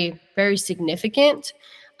very, very significant.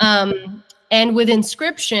 And with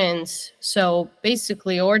inscriptions, so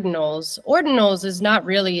basically ordinals is not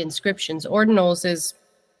really inscriptions. Ordinals is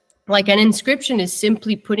like an inscription is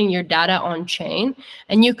simply putting your data on chain,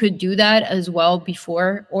 and you could do that as well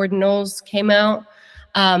before ordinals came out.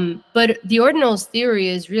 But the ordinals theory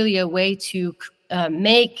is really a way to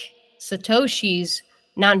make Satoshis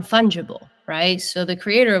non-fungible, right? So the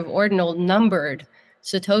creator of ordinal numbered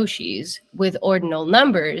Satoshis with ordinal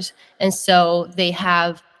numbers, and so they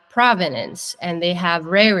have provenance and they have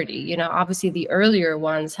rarity. You know, obviously the earlier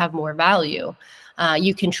ones have more value.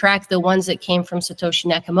 You can track the ones that came from Satoshi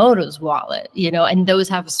Nakamoto's wallet, you know, and those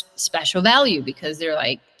have special value because they're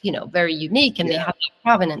like, you know, very unique and they have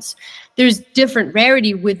provenance. There's different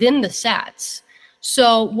rarity within the sats.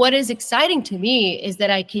 So what is exciting to me is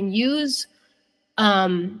that I can use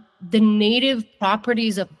the native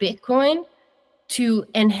properties of Bitcoin to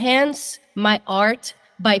enhance my art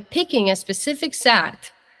by picking a specific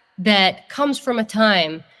sat that comes from a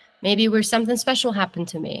time maybe where something special happened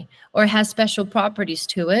to me or has special properties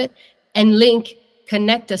to it, and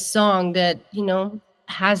connect a song that, you know,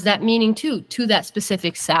 has that meaning to that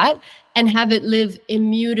specific sat, and have it live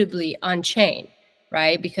immutably on chain,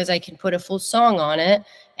 right? Because I can put a full song on it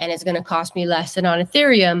and it's going to cost me less than on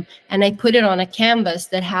Ethereum, and I put it on a canvas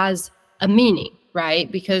that has a meaning,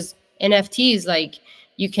 right? Because NFTs, like,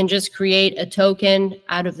 you can just create a token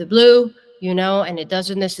out of the blue, you know, and it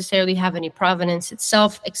doesn't necessarily have any provenance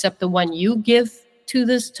itself except the one you give to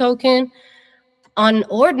this token. On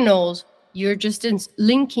ordinals, you're just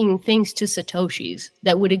linking things to Satoshis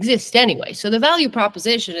that would exist anyway. So the value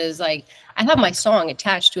proposition is like, I have my song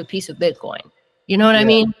attached to a piece of Bitcoin. You know what I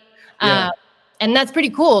mean? Yeah. And that's pretty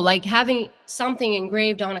cool, like having something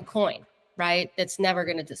engraved on a coin, right? That's never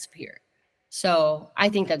going to disappear. So I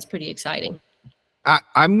think that's pretty exciting.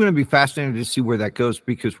 I'm going to be fascinated to see where that goes,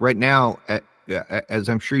 because right now, as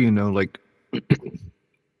I'm sure you know, like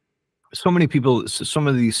so many people, some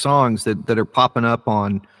of these songs that are popping up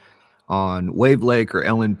on Wave Lake or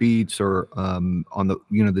Ellen Beats or on the,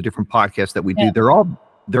 you know, the different podcasts that we do, they're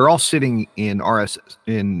all sitting in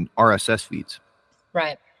RSS feeds.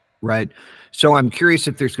 Right. So I'm curious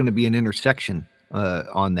if there's going to be an intersection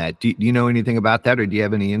on that. Do you know anything about that, or do you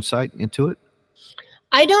have any insight into it?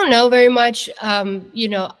 I don't know very much. You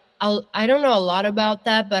know, I don't know a lot about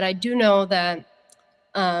that, but I do know that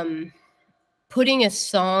putting a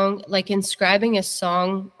song, like inscribing a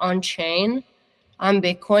song on chain on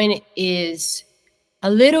Bitcoin, is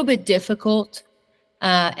a little bit difficult.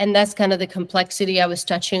 And that's kind of the complexity I was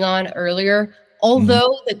touching on earlier.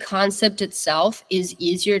 Although the concept itself is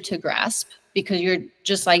easier to grasp, because you're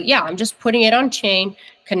just like, yeah, I'm just putting it on chain,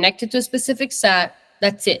 connected to a specific sat.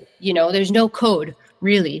 That's it. You know, there's no code.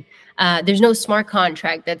 Really, there's no smart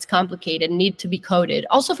contract that's complicated and need to be coded.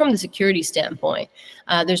 Also, from the security standpoint,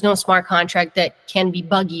 there's no smart contract that can be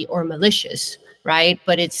buggy or malicious, right?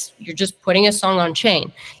 But you're just putting a song on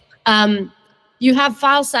chain. You have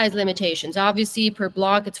file size limitations. Obviously, per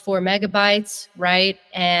block, it's 4 megabytes, right?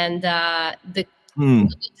 And the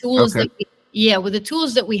tools with the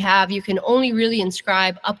tools that we have, you can only really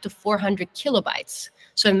inscribe up to 400 kilobytes.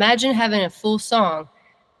 So imagine having a full song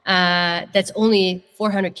that's only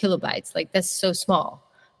 400 kilobytes. Like, that's so small,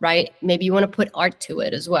 right? Maybe you want to put art to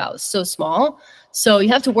it as well. It's so small. So you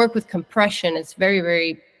have to work with compression. It's very,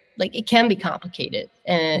 very, like, it can be complicated.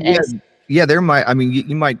 There might, I mean,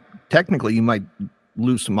 you might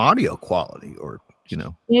lose some audio quality, or, you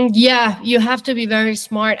know. Yeah, you have to be very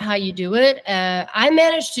smart how you do it. I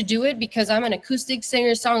managed to do it because I'm an acoustic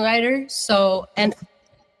singer-songwriter. So, and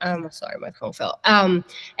I'm sorry, my phone fell. And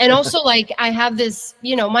also, like, I have this,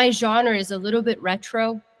 you know, my genre is a little bit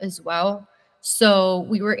retro as well. So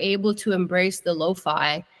we were able to embrace the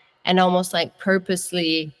lo-fi and almost like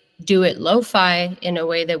purposely do it lo-fi in a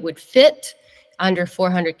way that would fit. under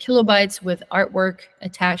 400 kilobytes with artwork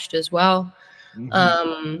attached as well.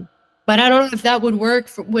 But I don't know if that would work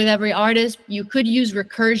with every artist. You could use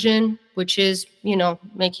recursion, which is,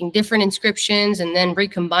 making different inscriptions and then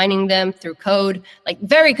recombining them through code, like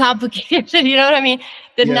very complicated, you know what I mean?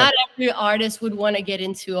 That not every artist would want to get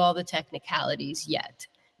into all the technicalities yet.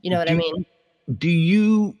 You know what I mean? Do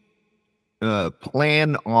you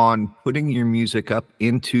plan on putting your music up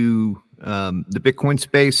into the Bitcoin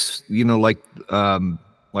space,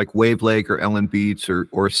 like Wavelake or Ellen Beats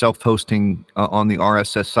or self-hosting on the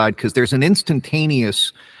RSS side? Because there's an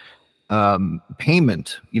instantaneous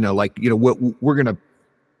payment, what we're going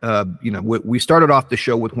to, we started off the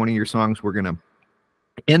show with one of your songs. We're going to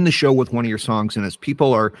end the show with one of your songs. And as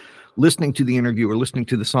people are listening to the interview or listening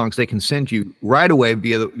to the songs, they can send you right away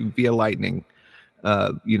via Lightning,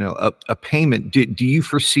 a payment. Do you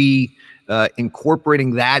foresee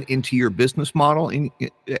incorporating that into your business model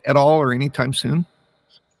at all or anytime soon?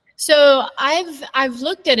 So I've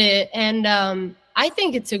looked at it, and I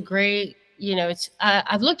think it's a great,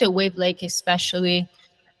 I've looked at Wavelake especially.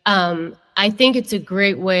 I think it's a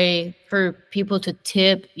great way for people to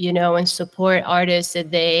tip, and support artists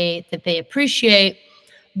that they appreciate.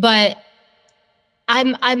 But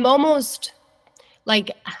I'm almost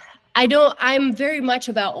like, I'm very much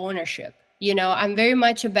about ownership. I'm very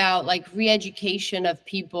much about like re-education of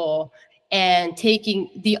people and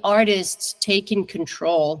the artists taking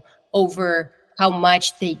control over how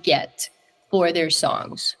much they get for their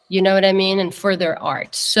songs, you know what I mean? And for their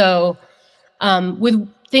art. So with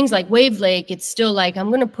things like Wavelake, it's still like, I'm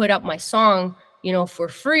going to put up my song, for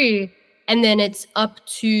free. And then it's up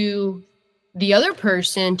to the other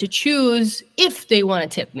person to choose if they want to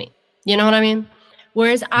tip me. You know what I mean?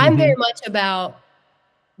 Whereas I'm very much about,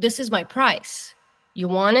 this is my price. You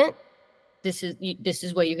want it? This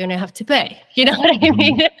is what you're going to have to pay. You know what I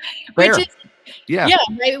mean? Fair.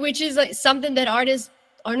 Right? Which is like something that artists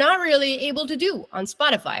are not really able to do on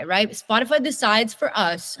Spotify, right? Spotify decides for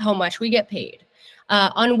us how much we get paid.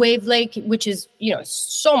 On Wavelake, which is,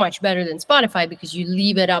 so much better than Spotify because you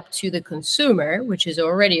leave it up to the consumer, which is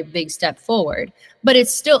already a big step forward, but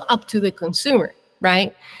it's still up to the consumer,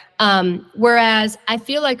 right? Whereas I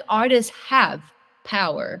feel like artists have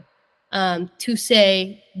power to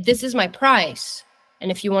say, this is my price.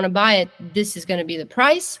 And if you want to buy it, this is going to be the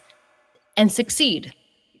price, and succeed.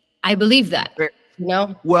 I believe that, fair.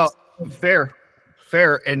 Well, fair.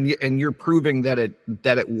 And you're proving that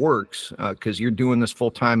it works because you're doing this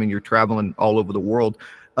full time and you're traveling all over the world.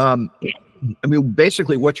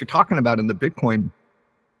 Basically what you're talking about in the Bitcoin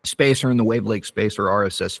space or in the Wavelake space or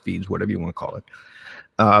RSS feeds, whatever you want to call it,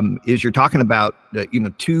 is you're talking about,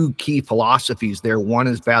 two key philosophies there. One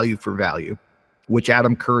is value for value, which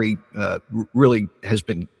Adam Curry really has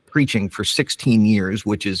been preaching for 16 years,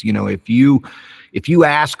 which is, if you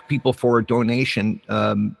ask people for a donation,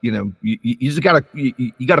 you just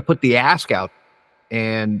gotta put the ask out,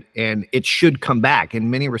 and it should come back. In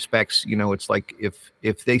many respects, it's like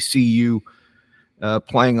if they see you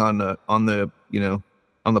playing on the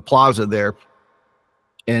plaza there,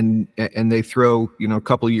 and they throw a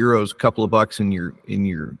couple of euros, a couple of bucks in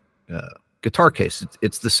your guitar case,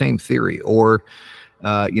 it's the same theory. Or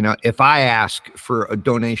if I ask for a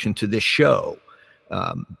donation to this show,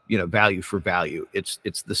 value for value, it's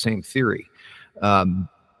the same theory.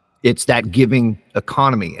 It's that giving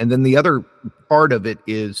economy. And then the other part of it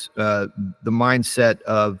is the mindset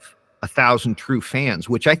of 1,000 true fans,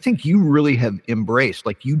 which I think you really have embraced.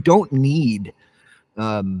 Like, you don't need,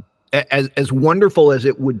 as wonderful as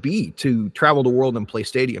it would be to travel the world and play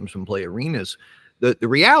stadiums and play arenas, the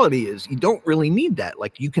reality is you don't really need that.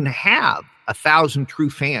 Like, you can have 1,000 true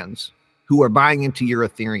fans who are buying into your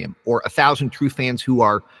Ethereum, or 1,000 true fans who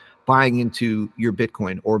are buying into your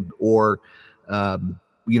Bitcoin, or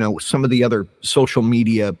some of the other social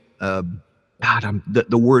media, the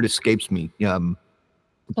word escapes me,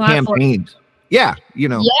 campaigns.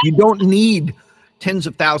 You don't need tens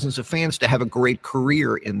of thousands of fans to have a great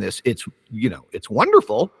career in this. It's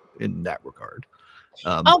wonderful in that regard.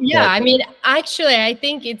 Actually, I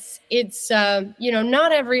think it's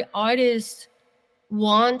not every artist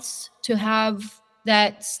wants to have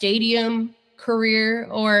that stadium career,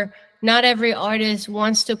 or not every artist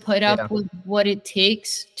wants to put up with what it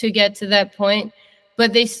takes to get to that point,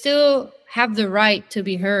 but they still have the right to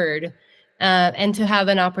be heard and to have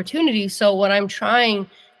an opportunity. So what I'm trying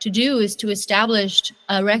to do is to establish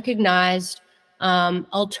a recognized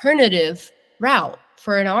alternative route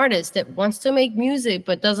for an artist that wants to make music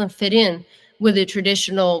but doesn't fit in with the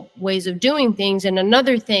traditional ways of doing things. And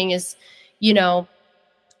another thing is,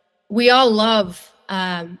 we all love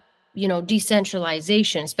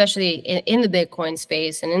decentralization, especially in the Bitcoin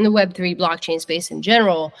space and in the Web3 blockchain space in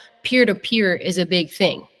general, peer-to-peer is a big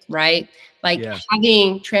thing, right? Like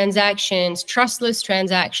having transactions, trustless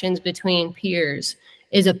transactions between peers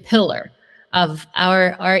is a pillar of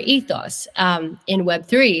our ethos in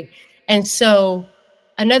Web3. And so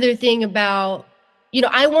another thing about,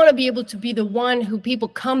 I want to be able to be the one who people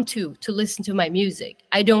come to listen to my music.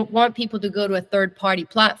 I don't want people to go to a third-party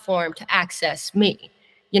platform to access me.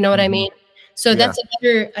 You know what I mean? So that's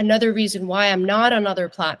another reason why I'm not on other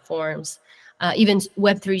platforms, even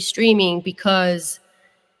Web3 streaming, because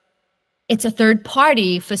it's a third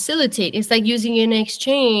party facilitate. It's like using an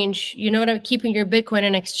exchange, keeping your Bitcoin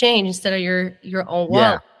in exchange instead of your own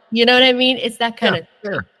wallet. You know what I mean? It's that kind of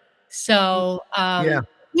thing. So,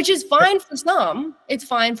 which is fine for some. It's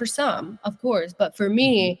fine for some, of course. But for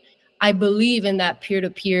me, I believe in that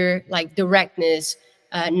peer-to-peer, like directness,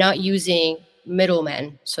 not using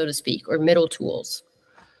middlemen, so to speak, or middle tools.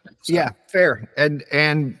 So. Yeah, fair.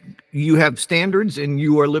 And you have standards and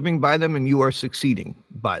you are living by them and you are succeeding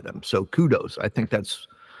by them. So kudos. I think that's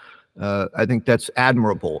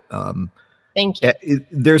admirable. Thank you.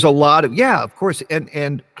 There's a lot of, of course.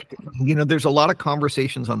 And there's a lot of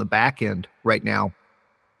conversations on the back end right now.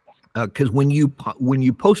 Because when you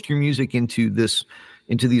post your music into these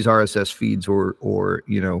RSS feeds or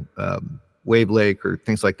Wave Lake or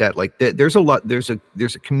things like that, like there's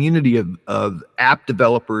a community of app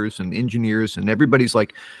developers and engineers, and everybody's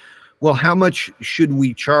like, well, how much should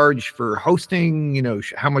we charge for hosting?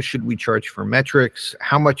 How much should we charge for metrics?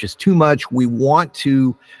 How much is too much? We want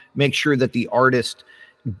to make sure that the artist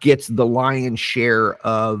gets the lion's share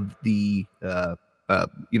of the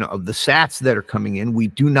of the sats that are coming in. We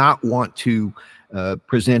do not want to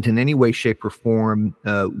present in any way, shape, or form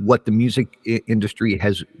what the music industry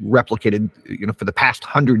has replicated, for the past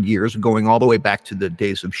 100 years, going all the way back to the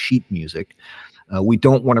days of sheet music. We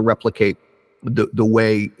don't want to replicate the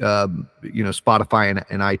way Spotify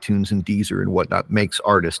and iTunes and Deezer and whatnot makes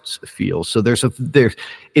artists feel. So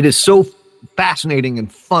it is so fascinating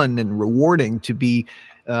and fun and rewarding to be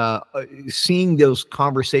seeing those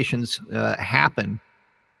conversations happen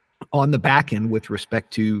on the back end with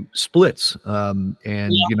respect to splits, and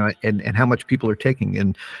how much people are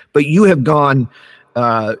taking. But you have gone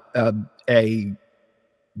not a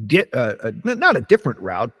different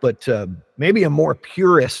route, but maybe a more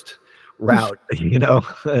purist route,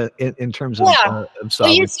 in terms of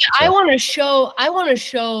solid. I want to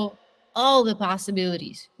show all the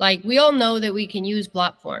possibilities. Like, we all know that we can use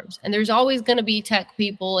platforms, and there's always going to be tech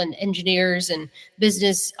people and engineers and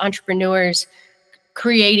business entrepreneurs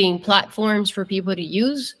creating platforms for people to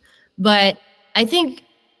use. But I think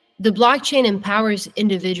the blockchain empowers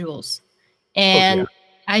individuals, and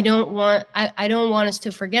I don't want us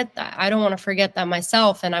to forget that. I don't want to forget that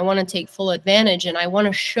myself, and I want to take full advantage, and I want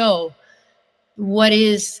to show what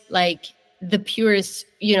is like the purest,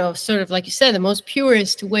 sort of like you said, the most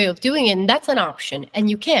purest way of doing it. And that's an option, and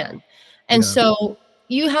you can. And so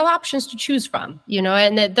you have options to choose from,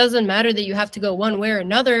 and it doesn't matter that you have to go one way or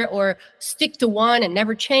another or stick to one and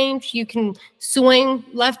never change. You can swing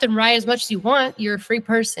left and right as much as you want. You're a free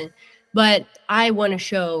person. But I want to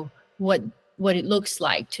show what it looks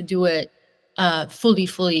like to do it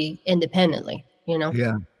fully independently,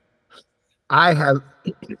 Yeah. I have,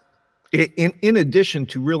 in addition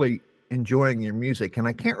to really enjoying your music, and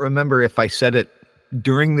I can't remember if I said it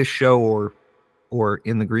during the show or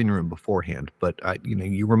in the green room beforehand, but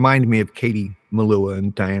you remind me of Katie Malua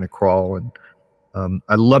and Diana Krall, and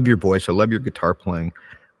I love your voice. I love your guitar playing,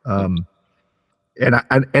 and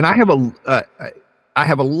I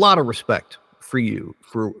have a lot of respect for you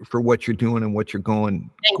for what you're doing and what you're going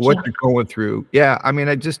through. Yeah, I mean,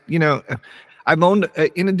 I just I've owned,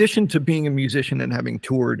 in addition to being a musician and having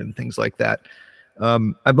toured and things like that,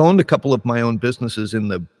 I've owned a couple of my own businesses in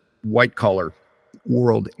the white collar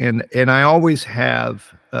world, and I always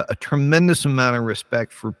have a tremendous amount of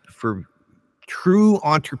respect for true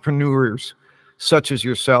entrepreneurs such as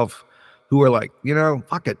yourself, who are like,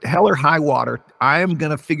 fuck it, hell or high water, I am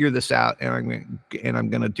gonna figure this out, and I'm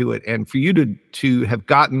gonna do it. And for you to have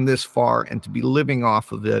gotten this far and to be living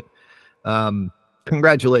off of it,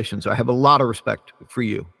 congratulations. I have a lot of respect for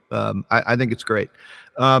you. I think it's great.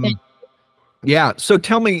 Yeah. So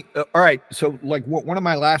tell me, all right. So like one of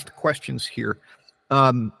my last questions here,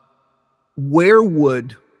 where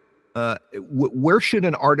should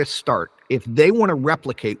an artist start if they want to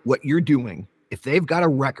replicate what you're doing? If they've got a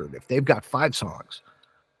record, if they've got 5 songs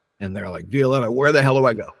and they're like, Violetta, where the hell do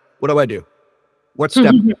I go? What do I do? What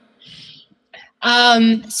step?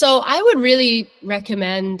 So I would really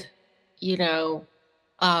recommend,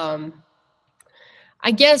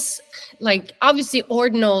 I guess, like, obviously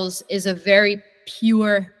ordinals is a very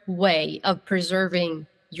pure way of preserving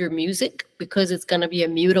your music because it's going to be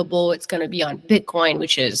immutable. It's going to be on Bitcoin,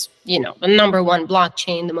 which is, the number one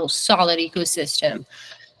blockchain, the most solid ecosystem.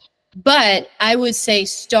 But I would say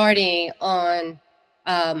starting on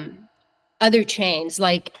other chains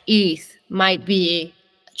like ETH might be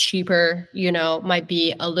cheaper, might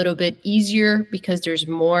be a little bit easier because there's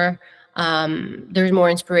more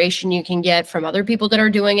inspiration you can get from other people that are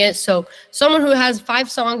doing it. So someone who has 5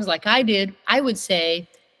 songs like I did, I would say,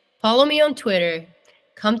 follow me on Twitter,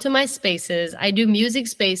 come to my spaces. I do music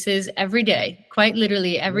spaces every day, quite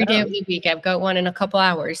literally every day of the week. I've got one in a couple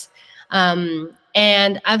hours.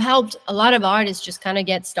 And I've helped a lot of artists just kind of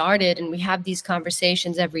get started, and we have these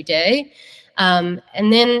conversations every day. And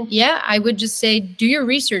then, I would just say, do your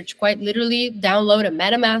research, quite literally download a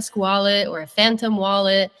MetaMask wallet or a Phantom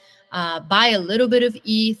wallet, buy a little bit of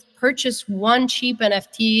ETH, purchase one cheap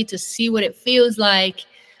NFT to see what it feels like.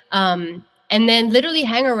 And then literally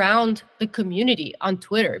hang around the community on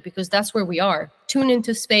Twitter, because that's where we are. Tune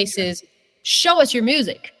into spaces, show us your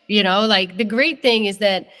music. Like, the great thing is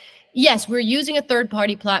that, yes, we're using a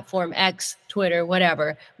third-party platform, X, Twitter,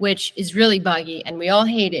 whatever, which is really buggy and we all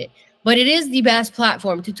hate it. But it is the best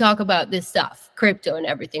platform to talk about this stuff, crypto and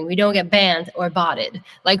everything. We don't get banned or botted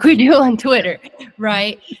like we do on Twitter,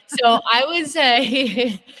 right? So I would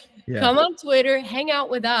say come on Twitter, hang out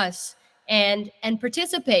with us, and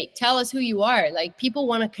participate. Tell us who you are. Like, people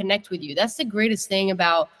want to connect with you. That's the greatest thing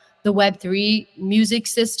about the Web3 music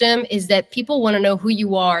system, is that people want to know who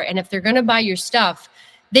you are. And if they're going to buy your stuff,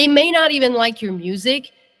 they may not even like your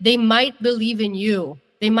music. They might believe in you.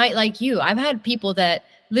 They might like you. I've had people that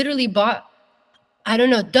literally bought,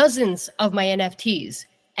 dozens of my NFTs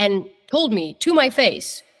and told me to my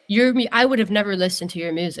face, I would have never listened to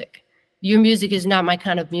your music. Your music is not my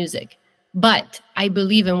kind of music, but I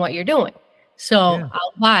believe in what you're doing. So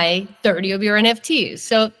I'll buy 30 of your NFTs.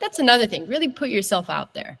 So that's another thing. Really put yourself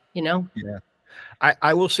out there, Yeah.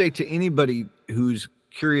 I will say to anybody who's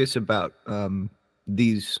curious about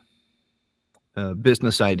these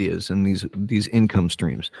business ideas and these income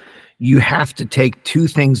streams, you have to take 2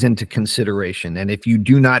 things into consideration. And if you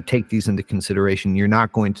do not take these into consideration, you're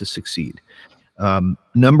not going to succeed.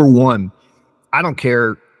 Number one, I don't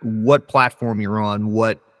care what platform you're on,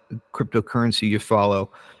 what cryptocurrency you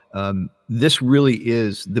follow. This really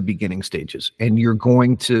is the beginning stages, and you're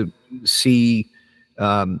going to see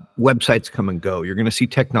websites come and go. You're going to see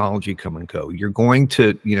technology come and go. You're going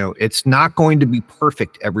to, it's not going to be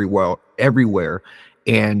perfect everywhere.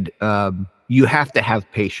 And you have to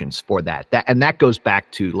have patience for that. And that goes back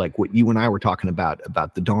to like what you and I were talking about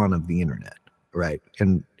the dawn of the internet, right?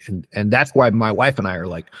 And that's why my wife and I are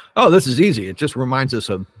like, oh, this is easy. It just reminds us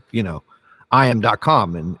of,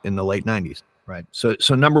 IM.com in the late 90s, right?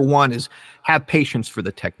 So number one is have patience for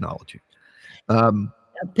the technology.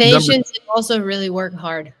 Patience, and also really work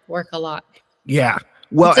a lot. Yeah.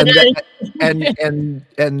 Well,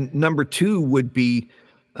 and number 2 would be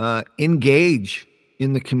engage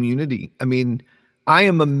in the community. I mean, I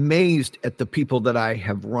am amazed at the people that I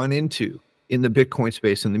have run into in the Bitcoin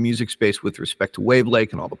space and the music space with respect to Wave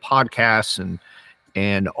Lake and all the podcasts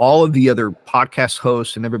and all of the other podcast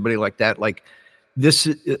hosts and everybody like that. Like,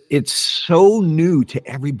 it's so new to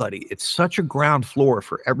everybody. It's such a ground floor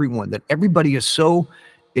for everyone that everybody is so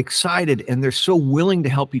excited and they're so willing to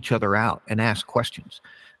help each other out and ask questions.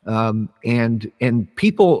 And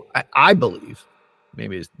people, I believe,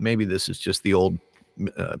 maybe this is just the old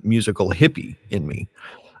musical hippie in me,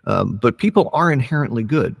 but people are inherently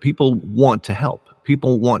good. People want to help.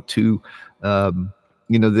 People want to,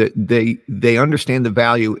 they understand the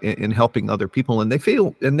value in helping other people, and they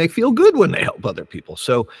feel good when they help other people.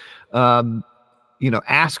 So,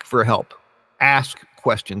 ask for help, ask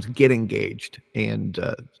questions, get engaged. And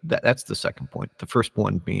that's the second point. The first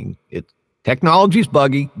one being technology's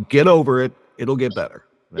buggy, get over it. It'll get better.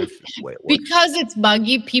 That's just the way it works. Because it's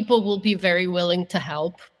buggy, people will be very willing to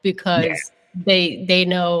help because they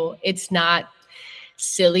know it's not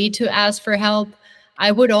silly to ask for help.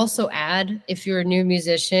 I would also add, if you're a new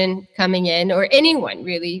musician coming in, or anyone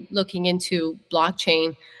really looking into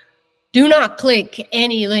blockchain, do not click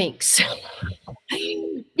any links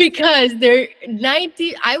because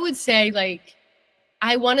I would say, like,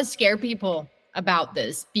 I want to scare people about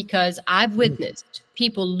this because I've witnessed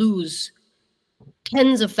people lose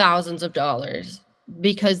tens of thousands of dollars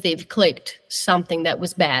because they've clicked something that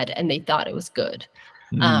was bad and they thought it was good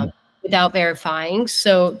without verifying.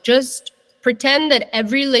 So just pretend that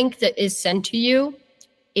every link that is sent to you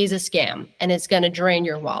is a scam and it's going to drain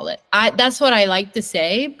your wallet. That's what I like to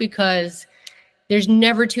say, because there's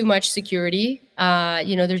never too much security.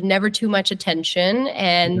 There's never too much attention.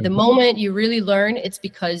 And the moment you really learn, it's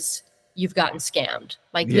because you've gotten scammed.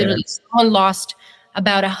 Like literally someone lost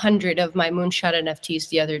about 100 of my moonshot NFTs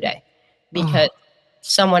the other day because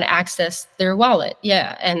someone accessed their wallet.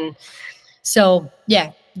 Yeah. And so,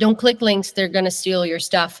 don't click links. They're going to steal your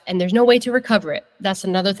stuff and there's no way to recover it. That's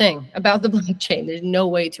another thing about the blockchain. There's no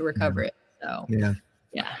way to recover it. So, yeah.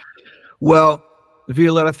 Well,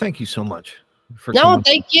 Violetta, thank you so much.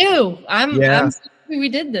 Thank you. I'm so happy we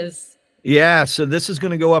did this. Yeah. So this is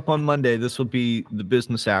going to go up on Monday. This will be the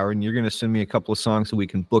business hour and you're going to send me a couple of songs that we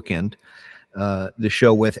can bookend the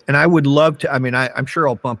show with. And I would love to, I'm sure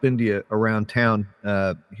I'll bump into you around town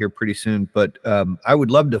here pretty soon, but I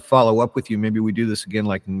would love to follow up with you. Maybe we do this again,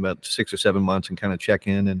 like in about 6 or 7 months and kind of check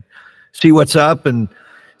in and see what's up and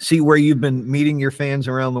see where you've been meeting your fans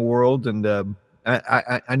around the world. And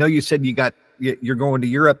I know you said you're going to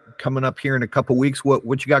Europe coming up here in a couple weeks.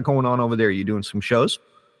 What you got going on over there? You doing some shows?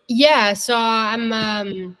 Yeah. So I'm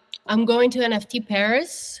going to NFT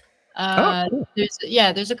Paris. Cool.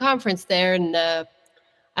 There's a conference there, and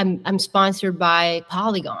I'm sponsored by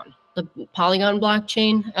Polygon, the Polygon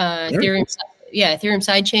blockchain, Ethereum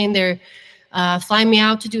sidechain. They're flying me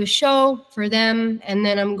out to do a show for them, and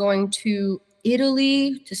then I'm going to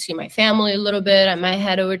Italy to see my family a little bit. I might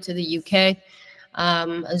head over to the UK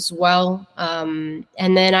as well, and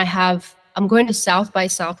then I'm going to South by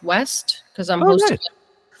Southwest because I'm hosting.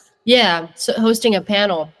 Nice. Hosting a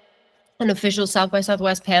panel. An official South by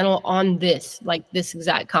Southwest panel on this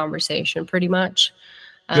exact conversation, pretty much.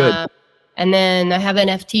 Good. And then I have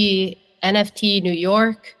NFT New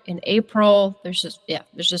York in April. There's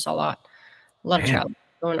just a lot of travel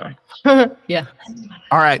going on. Yeah.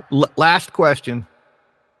 All right. Last question,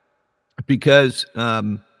 because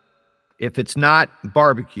if it's not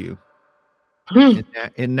barbecue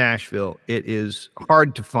in Nashville, it is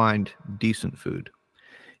hard to find decent food.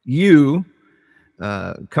 You.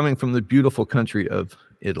 Coming from the beautiful country of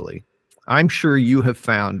Italy, I'm sure you have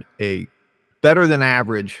found a better than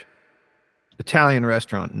average Italian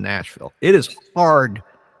restaurant in Nashville. It is hard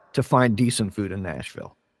to find decent food in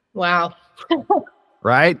Nashville. Wow.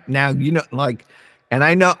 Right? Now, and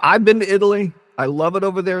I know I've been to Italy. I love it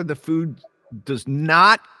over there. The food does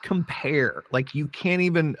not compare. Like you can't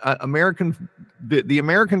even, the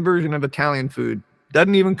American version of Italian food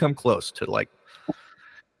doesn't even come close to like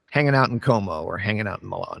hanging out in Como or hanging out in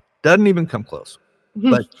Milan. Doesn't even come close.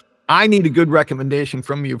 But I need a good recommendation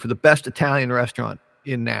from you for the best Italian restaurant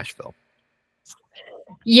in Nashville.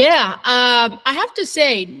 Yeah, I have to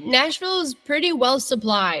say, Nashville is pretty well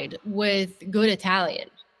supplied with good Italian.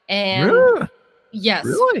 And yes,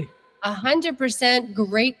 really? 100%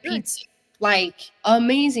 great pizza, like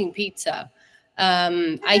amazing pizza.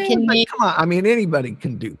 Come on, anybody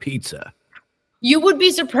can do pizza. You would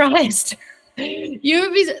be surprised. You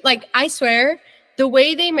would be like, I swear, the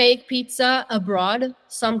way they make pizza abroad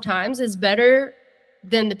sometimes is better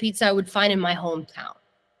than the pizza I would find in my hometown.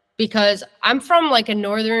 Because I'm from like a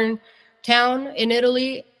northern town in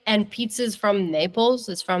Italy, and pizza's from Naples.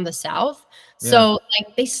 It's from the south. So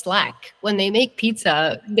like they slack when they make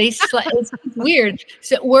pizza. They slack. It's weird.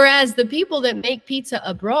 So whereas the people that make pizza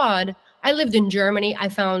abroad, I lived in Germany. I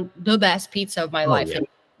found the best pizza of my life. Yeah.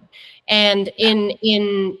 And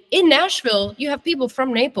in Nashville, you have people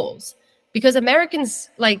from Naples, because Americans,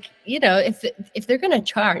 like, if they're going to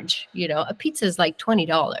charge, a pizza is like $20,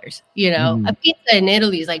 a pizza in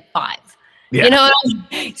Italy is like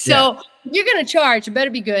 $5, so you're going to charge, it better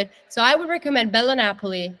be good. So I would recommend Bella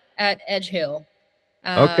Napoli at Edge Hill.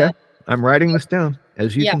 Okay. I'm writing this down,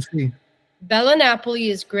 as you can see. Bella Napoli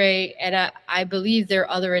is great, and I believe their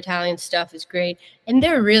other Italian stuff is great, and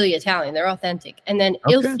they're really Italian. They're authentic. And then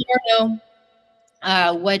Il Forno,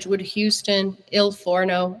 Wedgwood, Houston, Il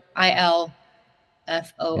Forno, ILFOR.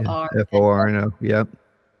 F-O-R-N-O, yep.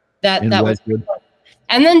 That was good.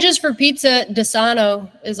 And then just for pizza,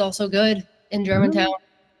 Desano is also good in Germantown.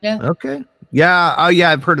 Yeah. Okay. Yeah. Oh, yeah.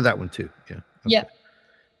 I've heard of that one too. Yeah. Okay.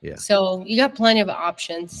 Yeah. So you got plenty of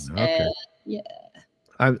options. Okay. Yeah.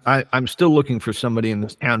 I'm still looking for somebody in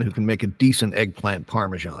this town who can make a decent eggplant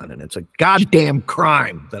parmesan, and it's a goddamn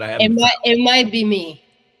crime that I haven't. It might be me,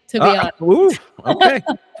 to be honest. Ooh, okay,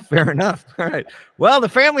 fair enough. All right. Well, the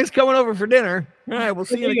family's coming over for dinner. All right, we'll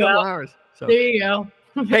see you in a couple hours. So, there you go.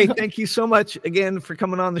 Hey, thank you so much again for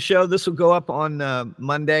coming on the show. This will go up on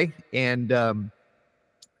Monday, and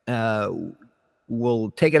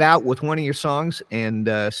we'll take it out with one of your songs,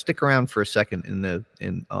 and stick around for a second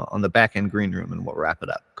on the back end green room, and we'll wrap it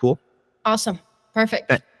up. Cool. Awesome.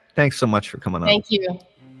 Perfect. Thanks so much for coming on. Thank you.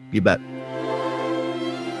 You bet.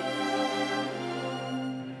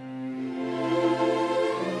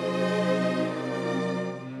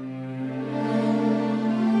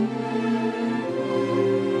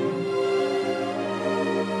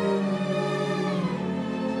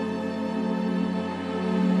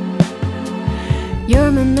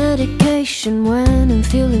 medication when I'm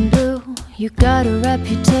feeling blue. You got a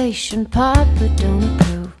reputation, Papa don't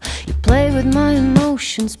approve. You play with my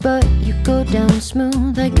emotions, but you go down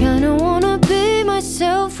smooth. I kinda wanna be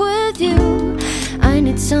myself with you. I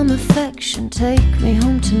need some affection, take me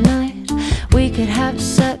home tonight. We could have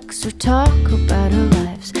sex or talk about our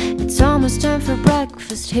lives. It's almost time for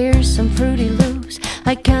breakfast, here's some Fruity Loops.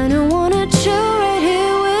 I kinda wanna chill right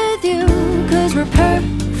here with you. Cause we're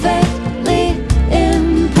perfectly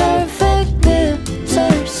imperfect,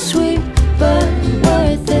 bittersweet but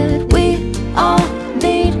worth it. We all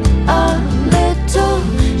need a little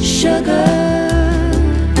sugar.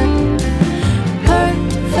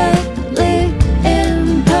 Perfectly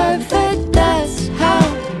imperfect, that's how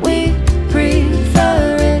we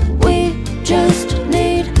prefer it. We just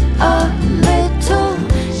need a little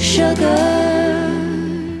sugar.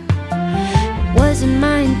 It wasn't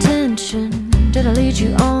my intention, did I lead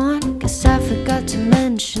you on? Guess I forgot to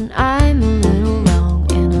mention I'm a little wrong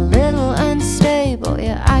and a little unstable.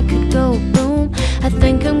 Yeah, I could go boom. I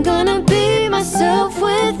think I'm gonna be myself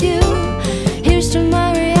with you. Here's to my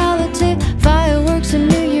reality, fireworks and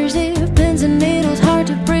New Year's Eve, pins and needles, hard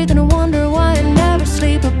to breathe, and I wonder why I never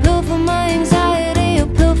sleep. A pill for my anxiety, a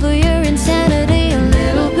pill for your insanity, a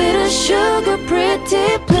little bit of sugar,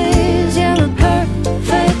 pretty please. Yeah, we're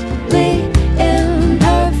perfectly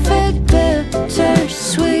imperfect,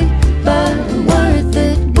 bittersweet but worth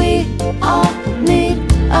it. We all need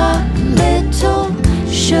a little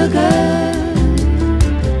sugar.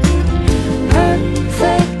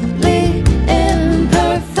 Perfectly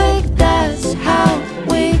imperfect, that's how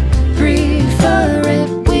we prefer it.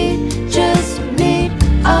 We just need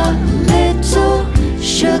a little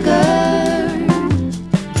sugar.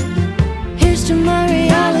 Here's to my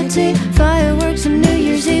reality, fireworks and New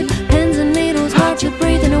Year's Eve, pins and needles, hard to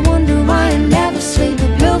breathe, and I wonder why I never sleep. A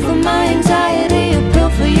pill for my anxiety, a pill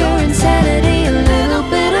for your insanity, a little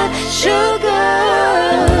bit of sugar.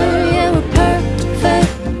 Yeah, we're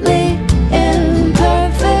perfectly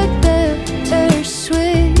imperfect,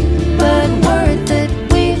 bittersweet but worth it.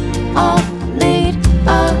 We all need a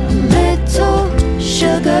little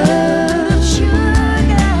sugar.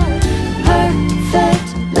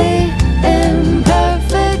 Perfectly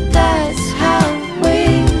imperfect, that's how we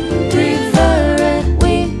prefer it.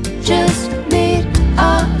 We just need a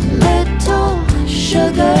little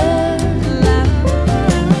sugar.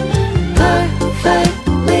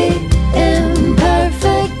 Perfectly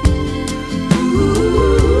imperfect. Ooh,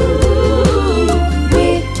 we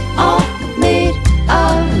all need a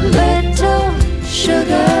little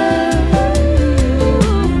sugar.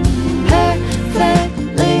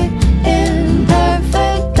 Perfectly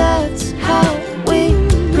imperfect, that's how we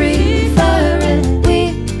prefer it. We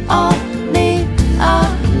all need a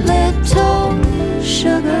little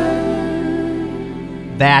sugar.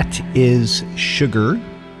 That is Sugar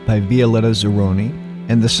by Violetta Zironi.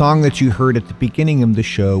 And the song that you heard at the beginning of the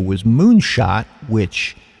show was Moonshot,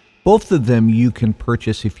 which both of them you can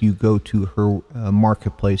purchase if you go to her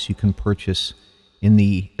marketplace. You can purchase in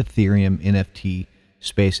the Ethereum NFT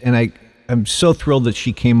space. And I'm so thrilled that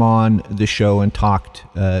she came on the show and talked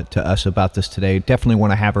to us about this today. Definitely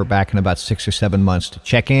want to have her back in about 6 or 7 months to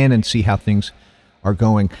check in and see how things are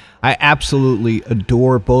going. I absolutely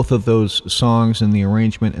adore both of those songs and the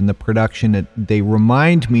arrangement and the production. They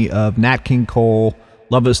remind me of Nat King Cole,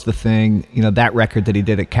 Love Is the Thing, that record that he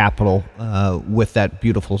did at Capitol with that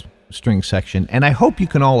beautiful string section. And I hope you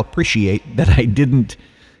can all appreciate that I didn't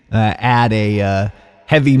add a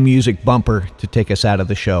heavy music bumper to take us out of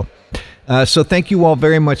the show. So thank you all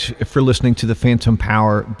very much for listening to the Phantom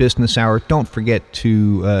Power Business Hour. Don't forget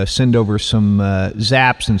to send over some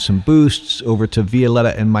zaps and some boosts over to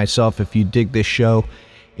Violetta and myself if you dig this show.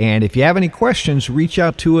 And if you have any questions, reach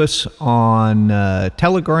out to us on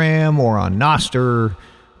Telegram or on Nostr,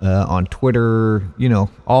 on Twitter,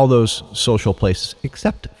 all those social places,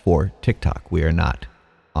 except for TikTok. We are not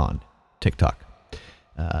on TikTok.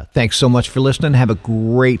 Thanks so much for listening. Have a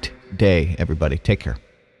great day, everybody. Take care.